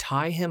 I would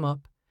tie him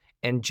up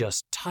and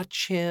just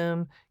touch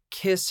him,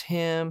 kiss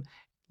him,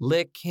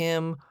 lick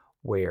him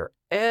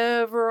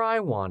wherever I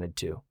wanted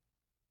to.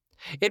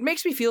 It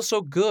makes me feel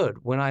so good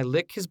when I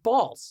lick his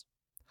balls.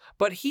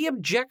 But he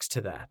objects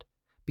to that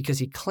because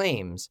he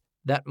claims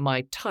that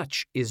my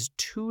touch is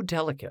too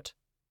delicate.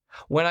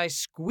 When I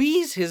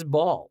squeeze his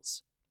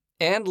balls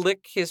and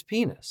lick his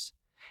penis,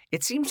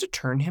 it seems to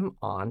turn him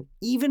on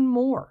even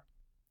more.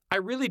 I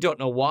really don't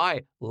know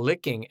why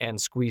licking and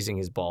squeezing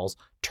his balls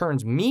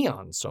turns me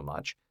on so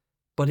much,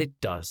 but it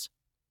does.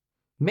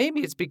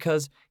 Maybe it's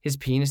because his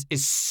penis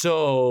is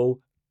so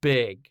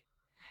big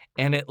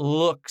and it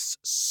looks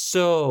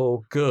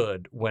so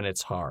good when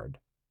it's hard.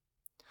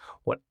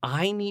 What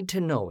I need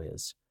to know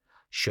is,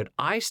 should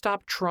I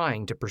stop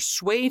trying to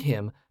persuade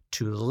him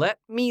to let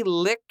me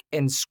lick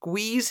and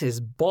squeeze his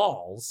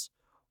balls,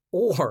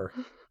 or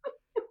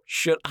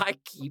should I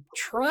keep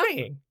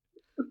trying?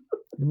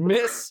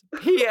 Miss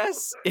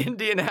P.S.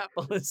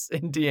 Indianapolis,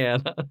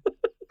 Indiana.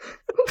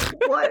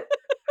 What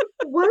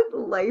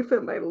life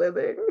am I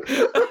living?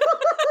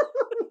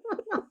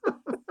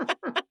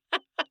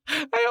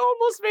 I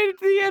almost made it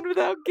to the end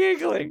without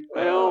giggling.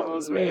 I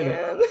almost made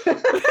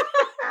it.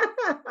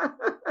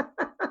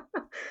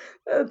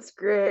 That's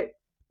great.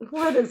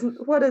 What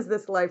is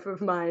this life of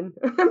mine?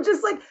 I'm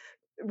just like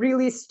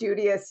really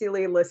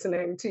studiously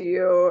listening to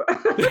you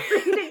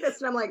reading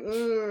this, and I'm like,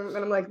 and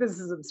I'm like, this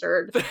is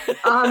absurd.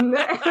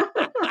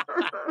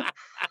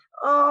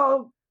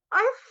 Oh,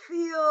 I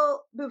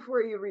feel,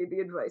 before you read the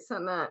advice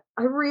on that,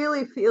 I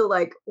really feel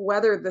like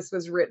whether this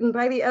was written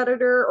by the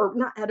editor or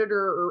not editor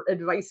or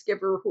advice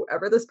giver,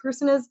 whoever this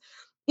person is,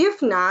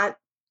 if not,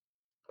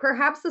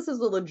 perhaps this is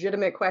a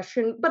legitimate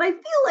question, but I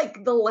feel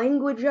like the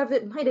language of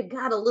it might have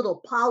got a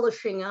little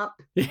polishing up,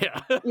 Yeah.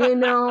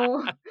 In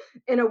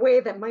a way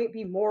that might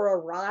be more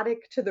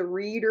erotic to the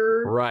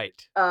reader. Right.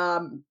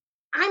 I'm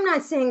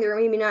not saying there are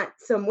maybe not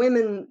some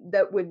women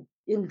that would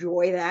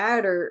enjoy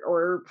that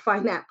or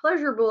find that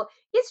pleasurable.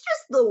 It's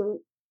just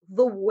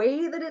the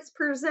way that it's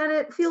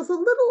presented feels a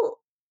little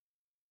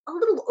a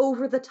little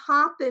over the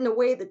top in a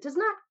way that does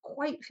not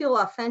quite feel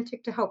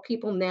authentic to how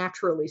people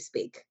naturally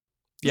speak.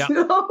 Yeah.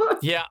 So,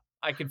 Yeah,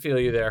 I can feel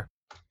you there.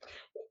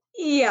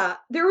 yeah,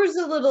 there was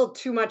a little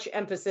too much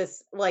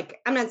emphasis. Like,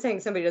 I'm not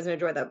saying somebody doesn't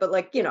enjoy that, but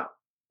like,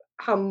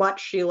 how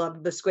much she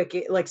loved the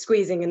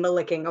squeezing and the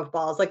licking of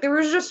balls. Like, there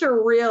was just a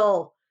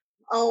real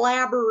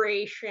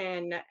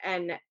elaboration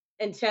and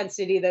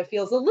intensity that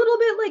feels a little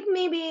bit like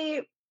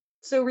maybe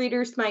so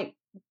readers might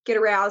get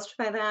aroused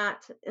by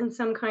that in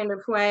some kind of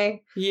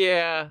way.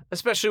 Yeah,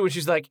 especially when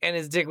she's like, and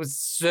his dick was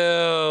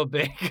so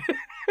big.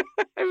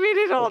 I mean,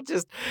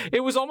 it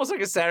was almost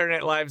like a Saturday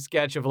Night Live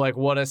sketch of like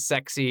what a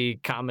sexy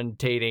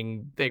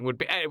commentating thing would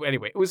be.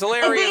 Anyway, it was It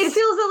hilarious.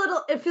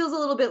 feels a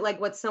little bit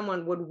like what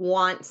someone would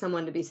want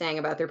someone to be saying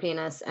about their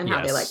penis and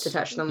how they like to Yes.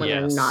 touch them when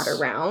they're not Yes.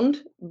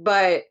 around.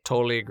 But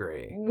Totally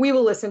agree. we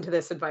will listen to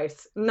this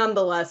advice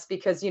nonetheless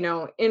because,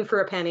 in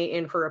for a penny,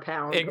 in for a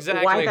pound.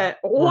 Exactly. Why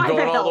We're the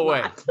going all hell the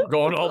way. not? We're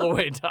going all the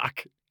way,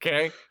 Doc.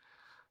 Okay.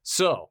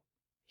 So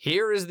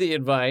here is the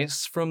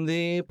advice from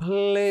the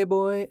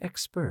Playboy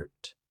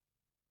expert.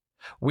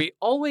 We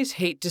always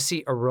hate to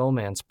see a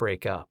romance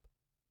break up,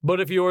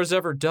 but if yours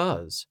ever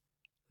does,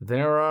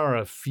 there are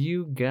a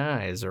few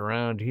guys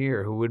around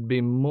here who would be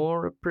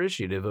more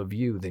appreciative of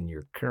you than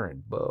your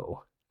current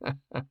beau.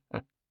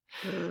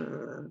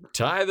 Mm.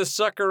 Tie the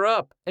sucker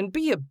up and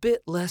be a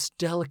bit less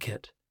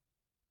delicate.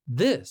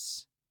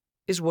 This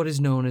is what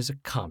is known as a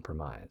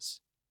compromise.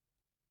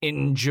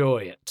 Enjoy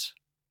it.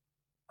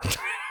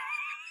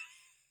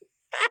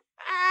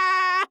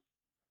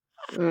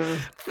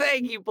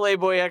 Thank you,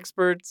 Playboy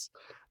experts.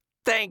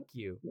 Thank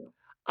you.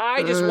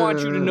 I just want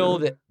you to know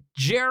that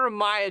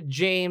Jeremiah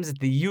James at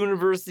the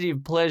University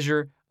of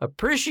Pleasure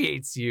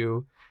appreciates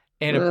you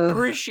and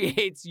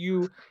appreciates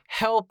you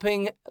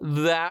helping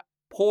that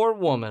poor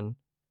woman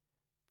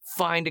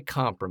find a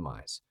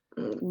compromise.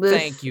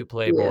 Thank you,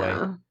 Playboy.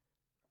 Yeah.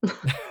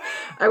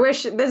 I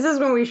wish this is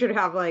when we should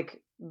have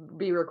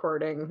be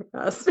recording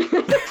us.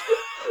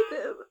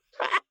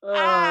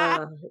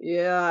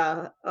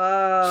 Yeah.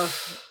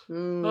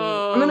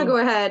 I'm gonna go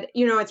ahead.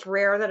 It's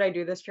rare that I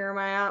do this,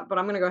 Jeremiah, but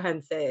I'm gonna go ahead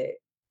and say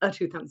a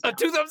 2 thumbs down. A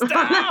 2 thumbs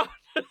down.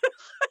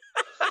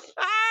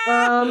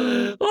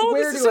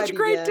 Where this is do such I a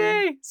great begin?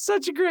 day.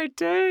 Such a great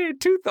day.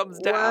 2 thumbs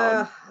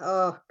down.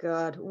 Oh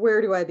God,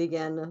 where do I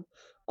begin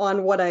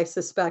on what I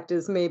suspect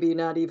is maybe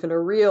not even a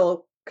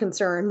real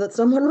concern that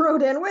someone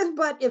wrote in with,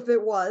 but if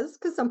it was,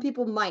 because some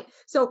people might.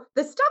 So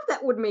the stuff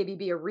that would maybe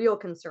be a real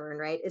concern,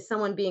 right, is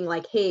someone being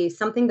like, "Hey,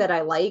 something that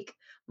I like,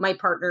 my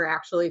partner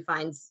actually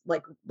finds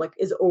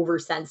is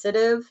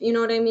oversensitive, you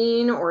know what I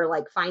mean, or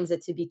like finds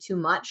it to be too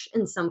much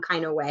in some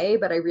kind of way,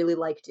 but I really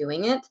like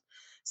doing it."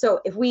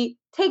 So if we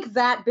take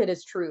that bit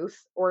as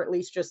truth, or at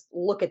least just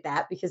look at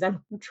that, because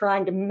I'm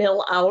trying to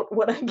mill out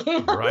what I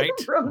can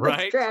from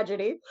this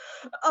tragedy,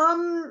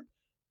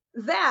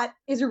 that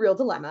is a real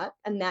dilemma,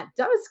 and that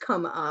does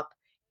come up,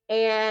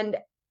 and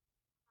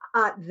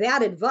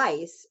that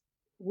advice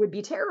would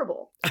be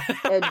terrible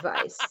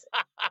advice,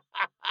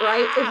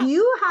 right? If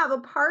you have a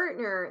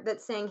partner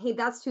that's saying, "Hey,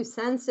 that's too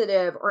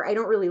sensitive," or "I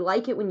don't really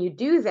like it when you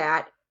do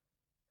that,"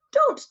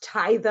 don't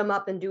tie them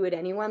up and do it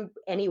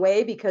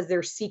anyway because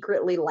they're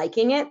secretly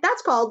liking it.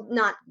 That's called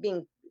not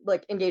being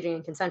engaging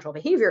in consensual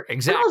behavior.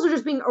 Exactly. And also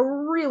just being a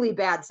really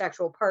bad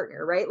sexual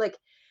partner, right?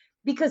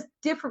 Because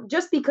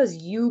just because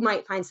you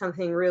might find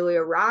something really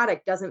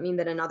erotic doesn't mean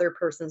that another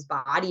person's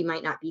body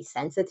might not be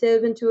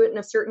sensitive into it in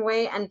a certain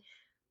way. And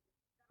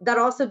that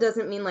also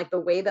doesn't mean the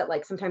way that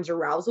sometimes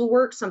arousal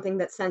works, something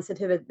that's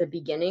sensitive at the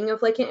beginning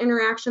of an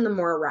interaction, the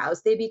more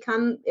aroused they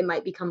become, it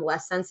might become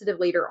less sensitive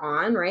later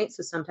on, right?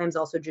 So sometimes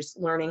also just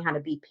learning how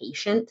to be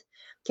patient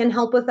can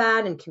help with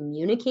that, and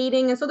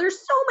communicating. And so there's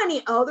so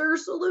many other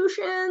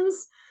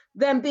solutions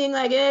than being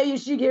like, "Hey, you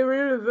should get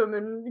rid of them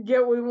and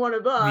get with one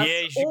of us." Yeah,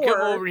 you should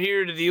come over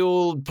here to the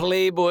old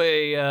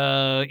Playboy,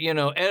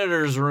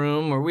 editor's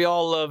room where we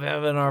all love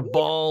having our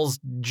balls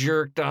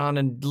jerked on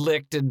and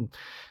licked and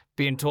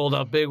being told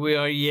how big we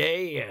are.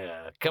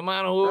 Yeah, come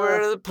on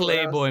over to the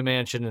Playboy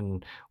mansion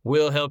and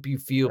we'll help you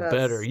feel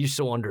better. You're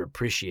so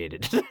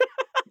underappreciated.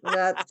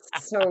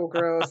 That's so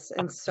gross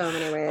in so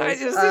many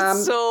ways.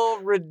 It's so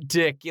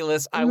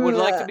ridiculous. I would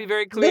like to be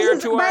very clear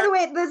by the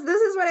way, this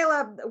is what I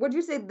love. Would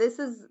you say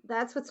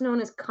that's what's known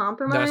as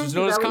compromise? That's what's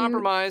known as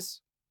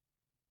compromise.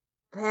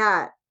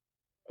 That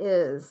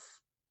is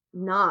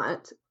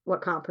not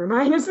what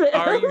compromise is.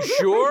 Are you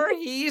sure?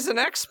 He's an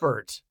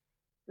expert.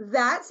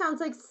 That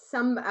sounds like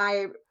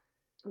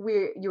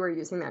you were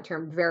using that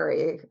term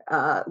very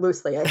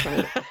loosely, I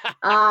think.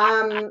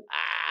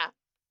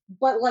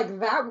 But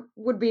that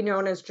would be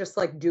known as just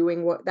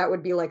doing that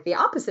would be the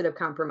opposite of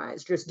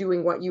compromise, just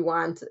doing what you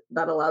want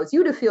that allows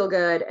you to feel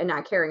good and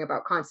not caring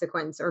about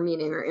consequence or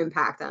meaning or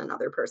impact on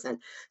another person.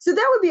 So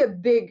that would be a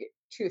big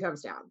 2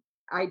 thumbs down.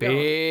 I don't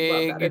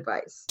love that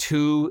advice.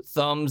 2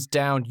 thumbs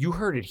down. You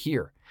heard it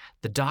here.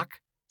 The doc,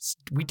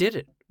 we did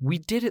it. We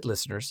did it,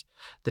 listeners.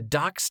 The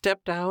doc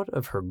stepped out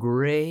of her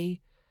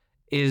gray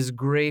is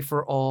gray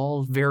for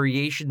all,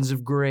 variations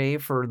of gray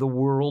for the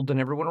world and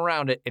everyone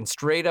around it, and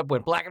straight up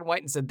went black and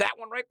white and said, that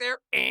one right there,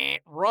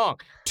 wrong.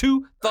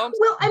 2 thumbs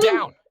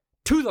down.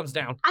 2 thumbs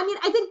down. I mean,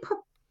 I think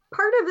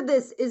part of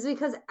this is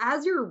because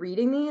as you're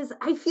reading these,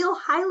 I feel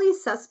highly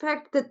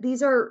suspect that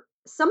these are,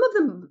 some of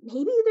them,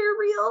 maybe they're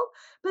real,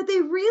 but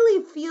they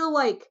really feel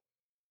like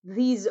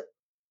these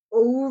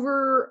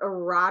over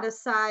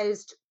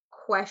eroticized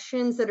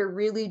questions that are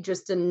really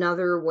just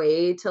another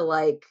way to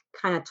like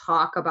kind of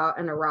talk about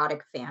an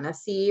erotic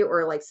fantasy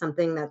or like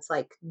something that's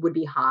like would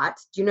be hot.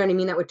 Do you know what I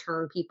mean? That would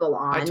turn people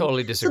on. I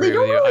totally disagree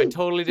with you. I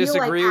totally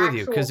disagree with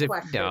you because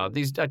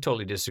I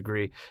totally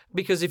disagree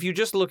because if you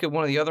just look at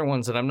one of the other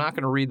ones, and I'm not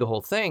going to read the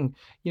whole thing,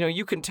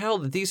 you can tell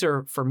that these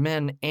are for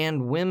men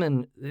and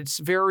women. It's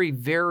very,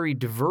 very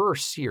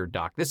diverse here,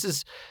 Doc. This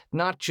is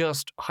not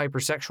just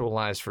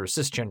hypersexualized for a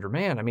cisgender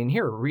man. I mean,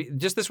 here,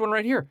 just this one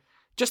right here,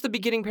 just the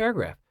beginning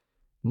paragraph.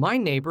 My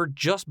neighbor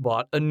just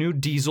bought a new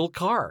diesel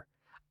car.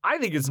 I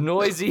think it's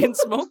noisy and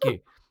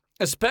smoky,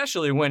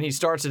 especially when he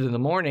starts it in the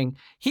morning.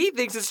 He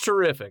thinks it's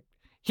terrific.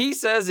 He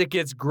says it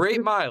gets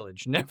great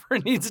mileage, never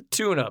needs a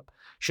tune-up,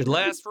 should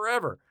last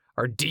forever.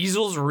 Are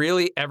diesels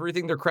really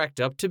everything they're cracked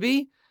up to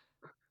be?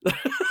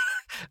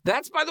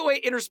 That's, by the way,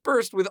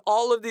 interspersed with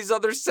all of these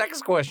other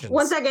sex questions.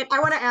 1 second. I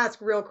want to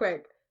ask real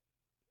quick.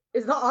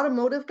 Is the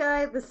automotive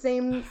guy the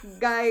same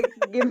guy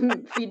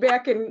giving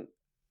feedback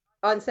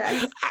on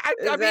sex?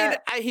 I mean,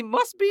 he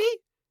must be.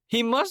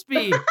 He must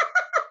be.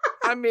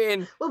 I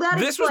mean, well,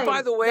 this was,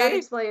 by the way, that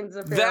explains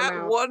a fair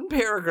amount. One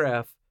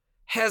paragraph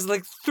has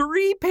like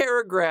 3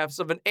 paragraphs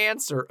of an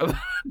answer about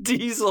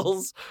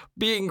diesels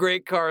being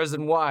great cars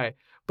and why.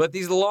 But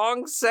these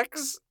long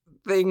sex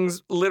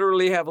things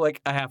literally have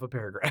like a half a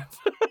paragraph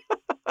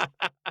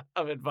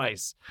of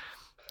advice.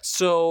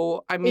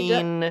 So, I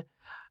mean,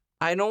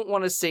 I don't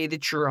want to say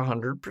that you're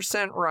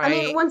 100% right. I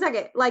mean, 1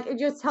 second. Like,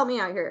 just help me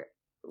out here.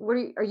 What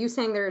are you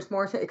saying? There's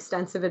more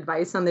extensive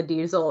advice on the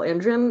diesel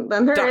engine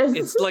than there is?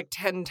 It's like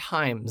 10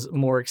 times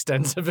more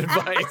extensive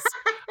advice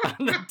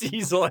on the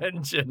diesel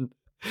engine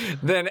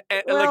than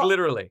like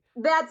literally.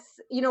 That's,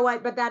 you know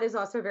what, but that is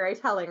also very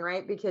telling,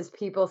 right? Because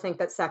people think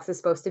that sex is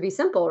supposed to be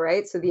simple,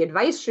 right? So the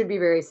advice should be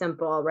very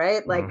simple,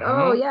 right? Like,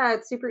 oh yeah,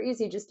 it's super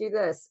easy, just do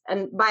this.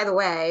 And by the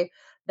way,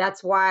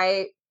 that's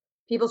why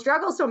people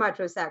struggle so much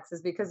with sex,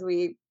 is because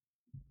we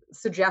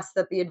suggest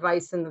that the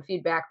advice and the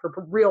feedback for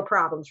real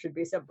problems should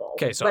be simple.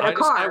 Okay, so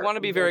I want to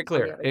be very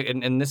clear,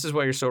 and this is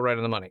why you're so right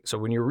on the money. So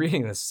when you're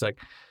reading this, it's like,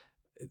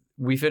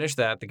 we finished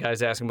that, the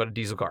guy's asking about a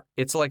diesel car.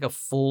 It's like a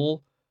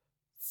full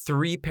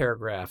 3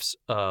 paragraphs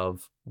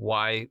of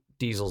why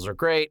diesels are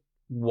great,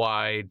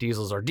 why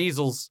diesels are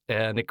diesels,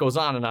 and it goes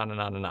on and on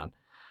and on and on.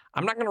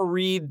 I'm not going to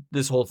read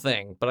this whole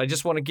thing, but I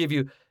just want to give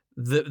you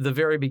the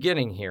very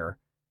beginning here.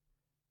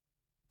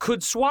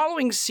 Could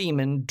swallowing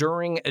semen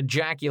during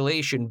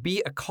ejaculation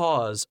be a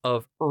cause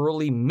of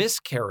early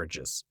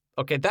miscarriages?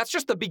 Okay, that's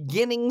just the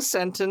beginning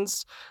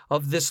sentence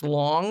of this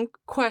long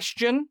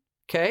question,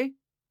 okay?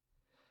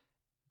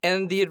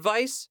 And the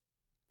advice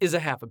is a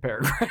half a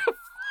paragraph.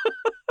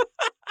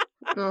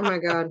 Oh my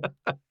God.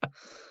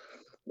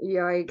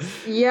 Yikes.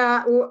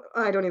 Yeah, well,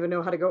 I don't even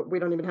know how to go. We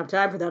don't even have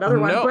time for that other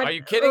one. No, are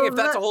you kidding? If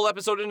that's a whole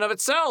episode in and of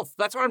itself.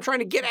 That's what I'm trying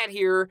to get at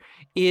here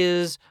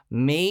is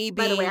maybe...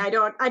 By the way, I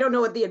don't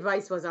know what the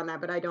advice was on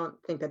that, but I don't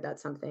think that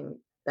that's something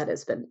that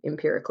has been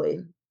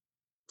empirically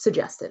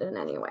suggested in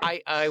any way.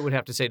 I would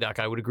have to say, Doc,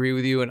 I would agree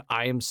with you, and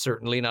I am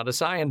certainly not a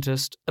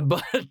scientist,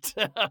 but...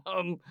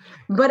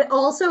 But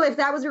also, if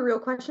that was a real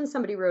question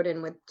somebody wrote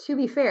in with, to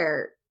be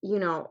fair... You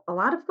know, a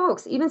lot of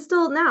folks, even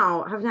still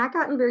now, have not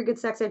gotten very good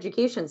sex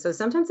education. So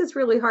sometimes it's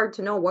really hard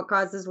to know what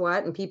causes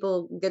what, and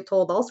people get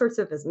told all sorts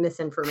of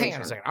misinformation. Hang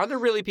on a second. Are there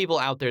really people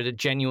out there that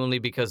genuinely,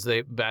 because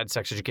they bad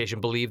sex education,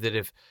 believe that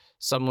if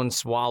someone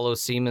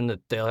swallows semen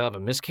that they'll have a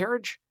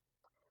miscarriage?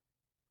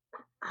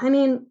 I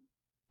mean,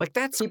 like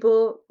that's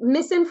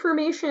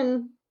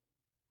misinformation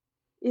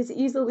is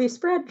easily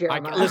spread,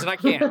 Jeremiah. Listen, I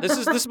can't. This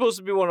is supposed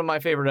to be one of my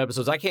favorite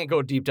episodes. I can't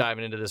go deep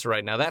diving into this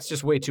right now. That's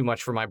just way too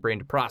much for my brain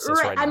to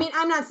process right now. I mean,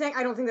 I'm not saying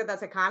I don't think that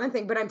that's a common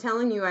thing, but I'm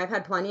telling you, I've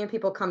had plenty of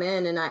people come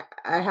in and I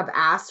have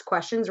asked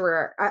questions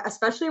where,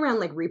 especially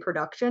around like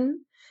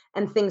reproduction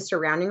and things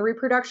surrounding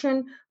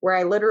reproduction, where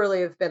I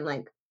literally have been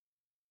like,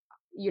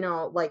 you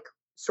know, like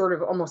sort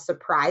of almost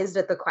surprised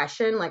at the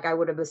question. Like I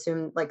would have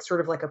assumed like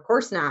sort of like, of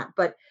course not.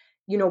 But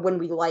you know, when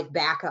we like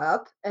back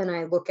up and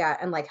I look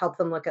at and like help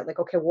them look at like,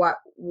 okay,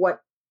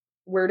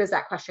 where does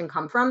that question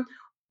come from?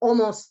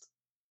 Almost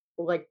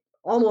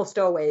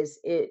always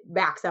it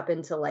backs up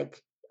into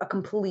like a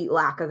complete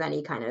lack of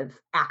any kind of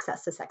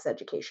access to sex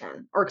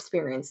education or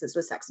experiences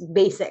with sex.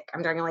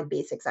 I'm talking like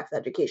basic sex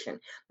education.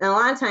 And a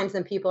lot of times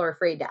then people are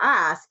afraid to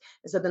ask.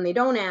 And so then they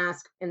don't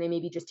ask and they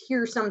maybe just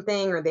hear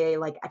something or they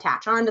like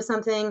attach on to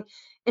something.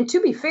 And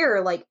to be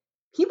fair, like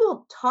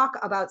people talk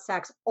about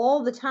sex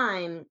all the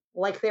time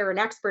like they're an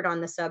expert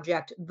on the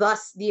subject.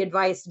 Thus, the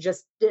advice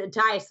just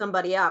tie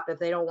somebody up if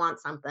they don't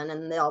want something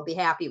and they'll be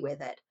happy with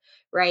it,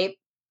 right?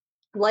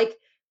 Like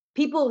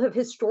people have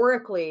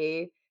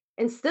historically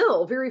and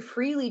still very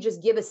freely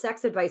just give a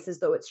sex advice as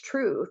though it's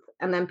truth.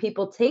 And then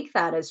people take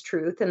that as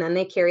truth and then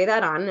they carry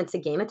that on and it's a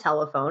game of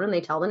telephone and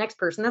they tell the next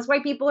person. That's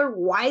why people are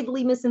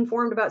widely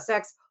misinformed about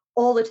sex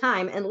all the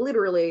time and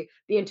literally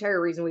the entire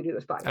reason we do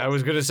this podcast. I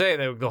was going to say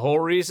that the whole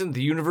reason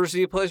the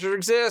University of Pleasure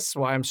exists,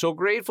 why I'm so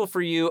grateful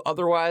for you.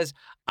 Otherwise,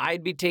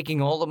 I'd be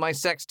taking all of my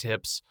sex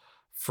tips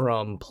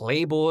from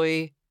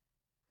Playboy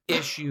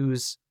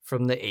issues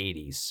from the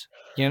 80s.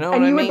 You know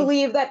and what you I would mean?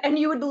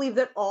 believe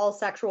that all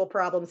sexual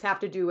problems have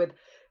to do with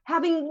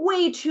having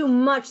way too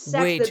much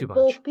sex Way that too much.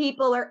 both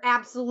people are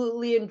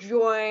absolutely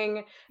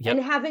enjoying Yep.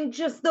 and having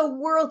just the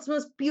world's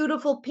most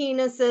beautiful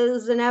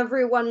penises and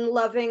everyone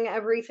loving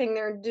everything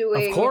they're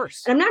doing. Of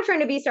course. And I'm not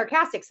trying to be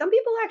sarcastic. Some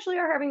people actually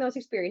are having those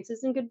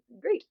experiences and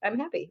great. I'm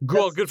happy.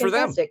 Well, That's good for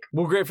them. fantastic.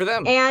 Well, great for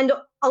them. And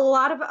a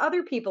lot of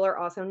other people are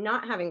also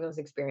not having those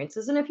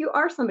experiences. And if you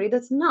are somebody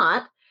that's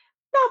not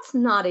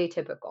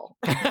atypical.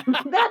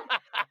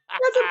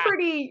 That's a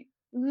pretty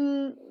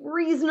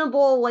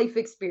reasonable life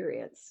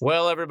experience.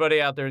 Well, everybody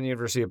out there in the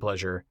University of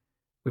Pleasure,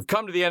 we've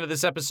come to the end of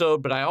this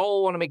episode, but I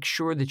all want to make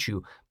sure that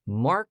you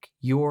mark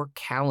your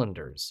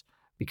calendars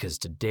because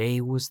today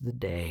was the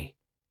day.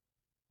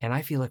 And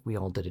I feel like we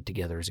all did it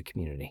together as a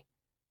community.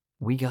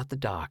 We got the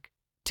doc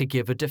to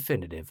give a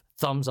definitive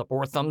thumbs up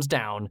or thumbs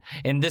down.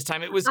 And this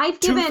time it was I've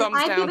two given thumbs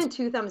I've down. given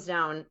 2 thumbs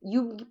down.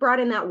 You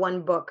brought in that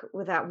one book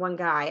with that one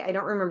guy. I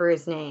don't remember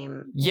his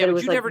name. Yeah, it but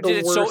was you like never the did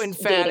it so worst dating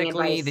emphatically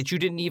advice. that you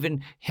didn't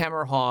even hem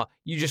or haw.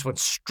 You just went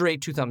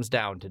straight 2 thumbs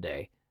down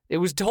today. It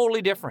was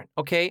totally different,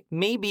 okay?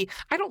 Maybe,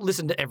 I don't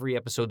listen to every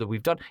episode that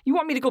we've done. You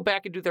want me to go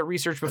back and do that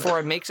research before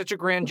I make such a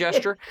grand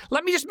gesture?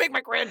 Let me just make my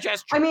grand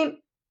gesture. I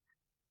mean,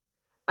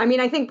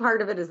 I think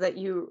part of it is that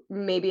you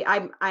maybe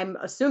I'm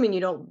assuming you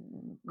don't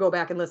go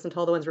back and listen to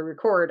all the ones we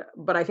record,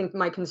 but I think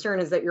my concern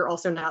is that you're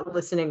also not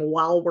listening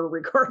while we're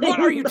recording. What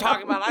are you them.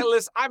 talking about?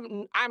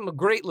 I'm a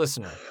great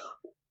listener.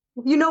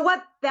 You know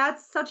what?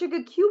 That's such a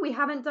good cue. We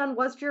haven't done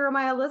Was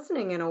Jeremiah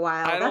Listening in a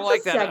while. I don't That's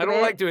like a that. I don't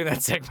segment. like doing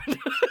that segment.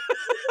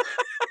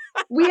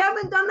 We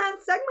haven't done that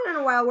segment in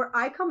a while where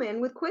I come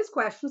in with quiz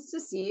questions to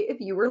see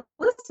if you were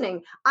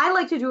listening. I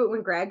like to do it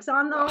when Greg's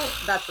on, though.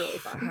 That's really I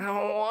fun.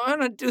 don't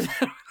want to do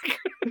that.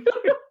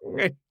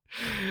 I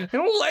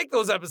don't like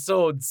those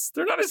episodes.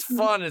 They're not as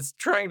fun as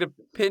trying to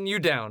pin you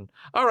down.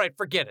 All right,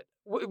 forget it.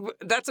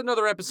 That's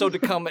another episode to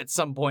come at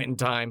some point in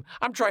time.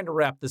 I'm trying to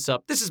wrap this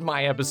up. This is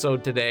my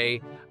episode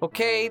today.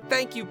 Okay,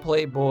 thank you,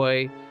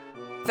 Playboy.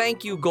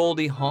 Thank you,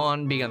 Goldie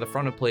Hawn, being on the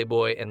front of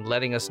Playboy and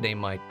letting us name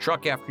my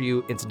truck after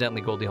you.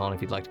 Incidentally, Goldie Hawn,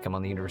 if you'd like to come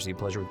on the University of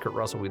Pleasure with Kurt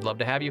Russell, we'd love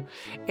to have you.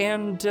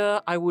 And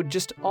I would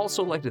just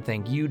also like to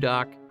thank you,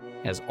 Doc,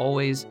 as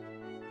always.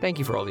 Thank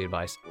you for all the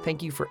advice.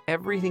 Thank you for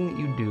everything that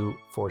you do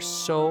for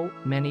so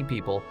many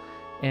people.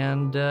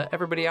 And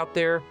everybody out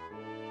there,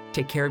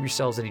 take care of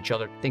yourselves and each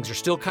other. Things are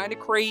still kind of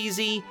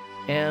crazy.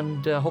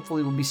 And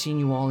hopefully we'll be seeing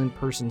you all in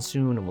person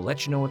soon. And we'll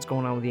let you know what's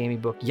going on with the Amy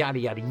book. Yada,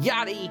 yada,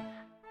 yada.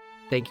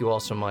 Thank you all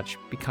so much.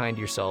 Be kind to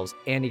yourselves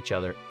and each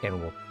other. And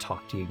we'll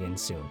talk to you again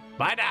soon.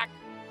 Bye, Doc.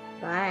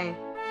 Bye.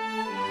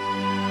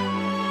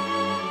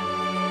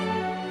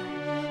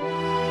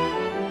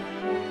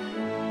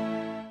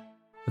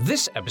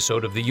 This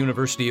episode of the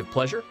University of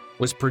Pleasure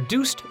was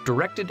produced,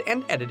 directed,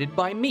 and edited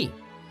by me,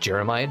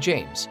 Jeremiah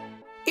James.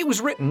 It was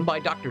written by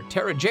Dr.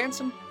 Tara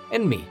Jansen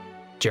and me,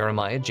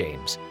 Jeremiah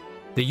James.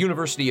 The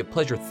University of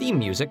Pleasure theme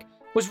music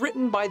was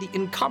written by the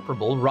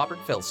incomparable Robert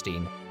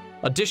Feldstein.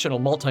 Additional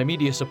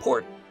multimedia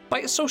support by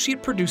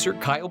associate producer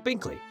Kyle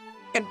Binkley.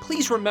 And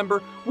please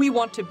remember, we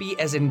want to be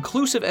as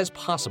inclusive as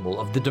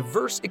possible of the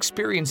diverse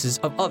experiences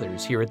of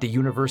others here at the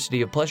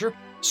University of Pleasure.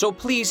 So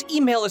please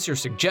email us your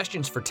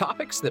suggestions for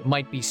topics that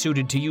might be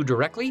suited to you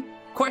directly,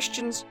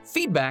 questions,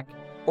 feedback,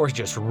 or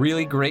just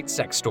really great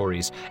sex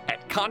stories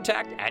at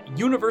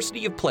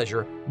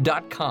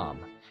contact@universityofpleasure.com.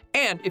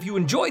 And if you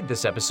enjoyed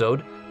this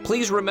episode,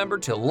 please remember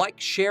to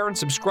like, share, and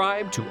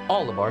subscribe to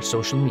all of our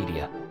social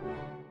media.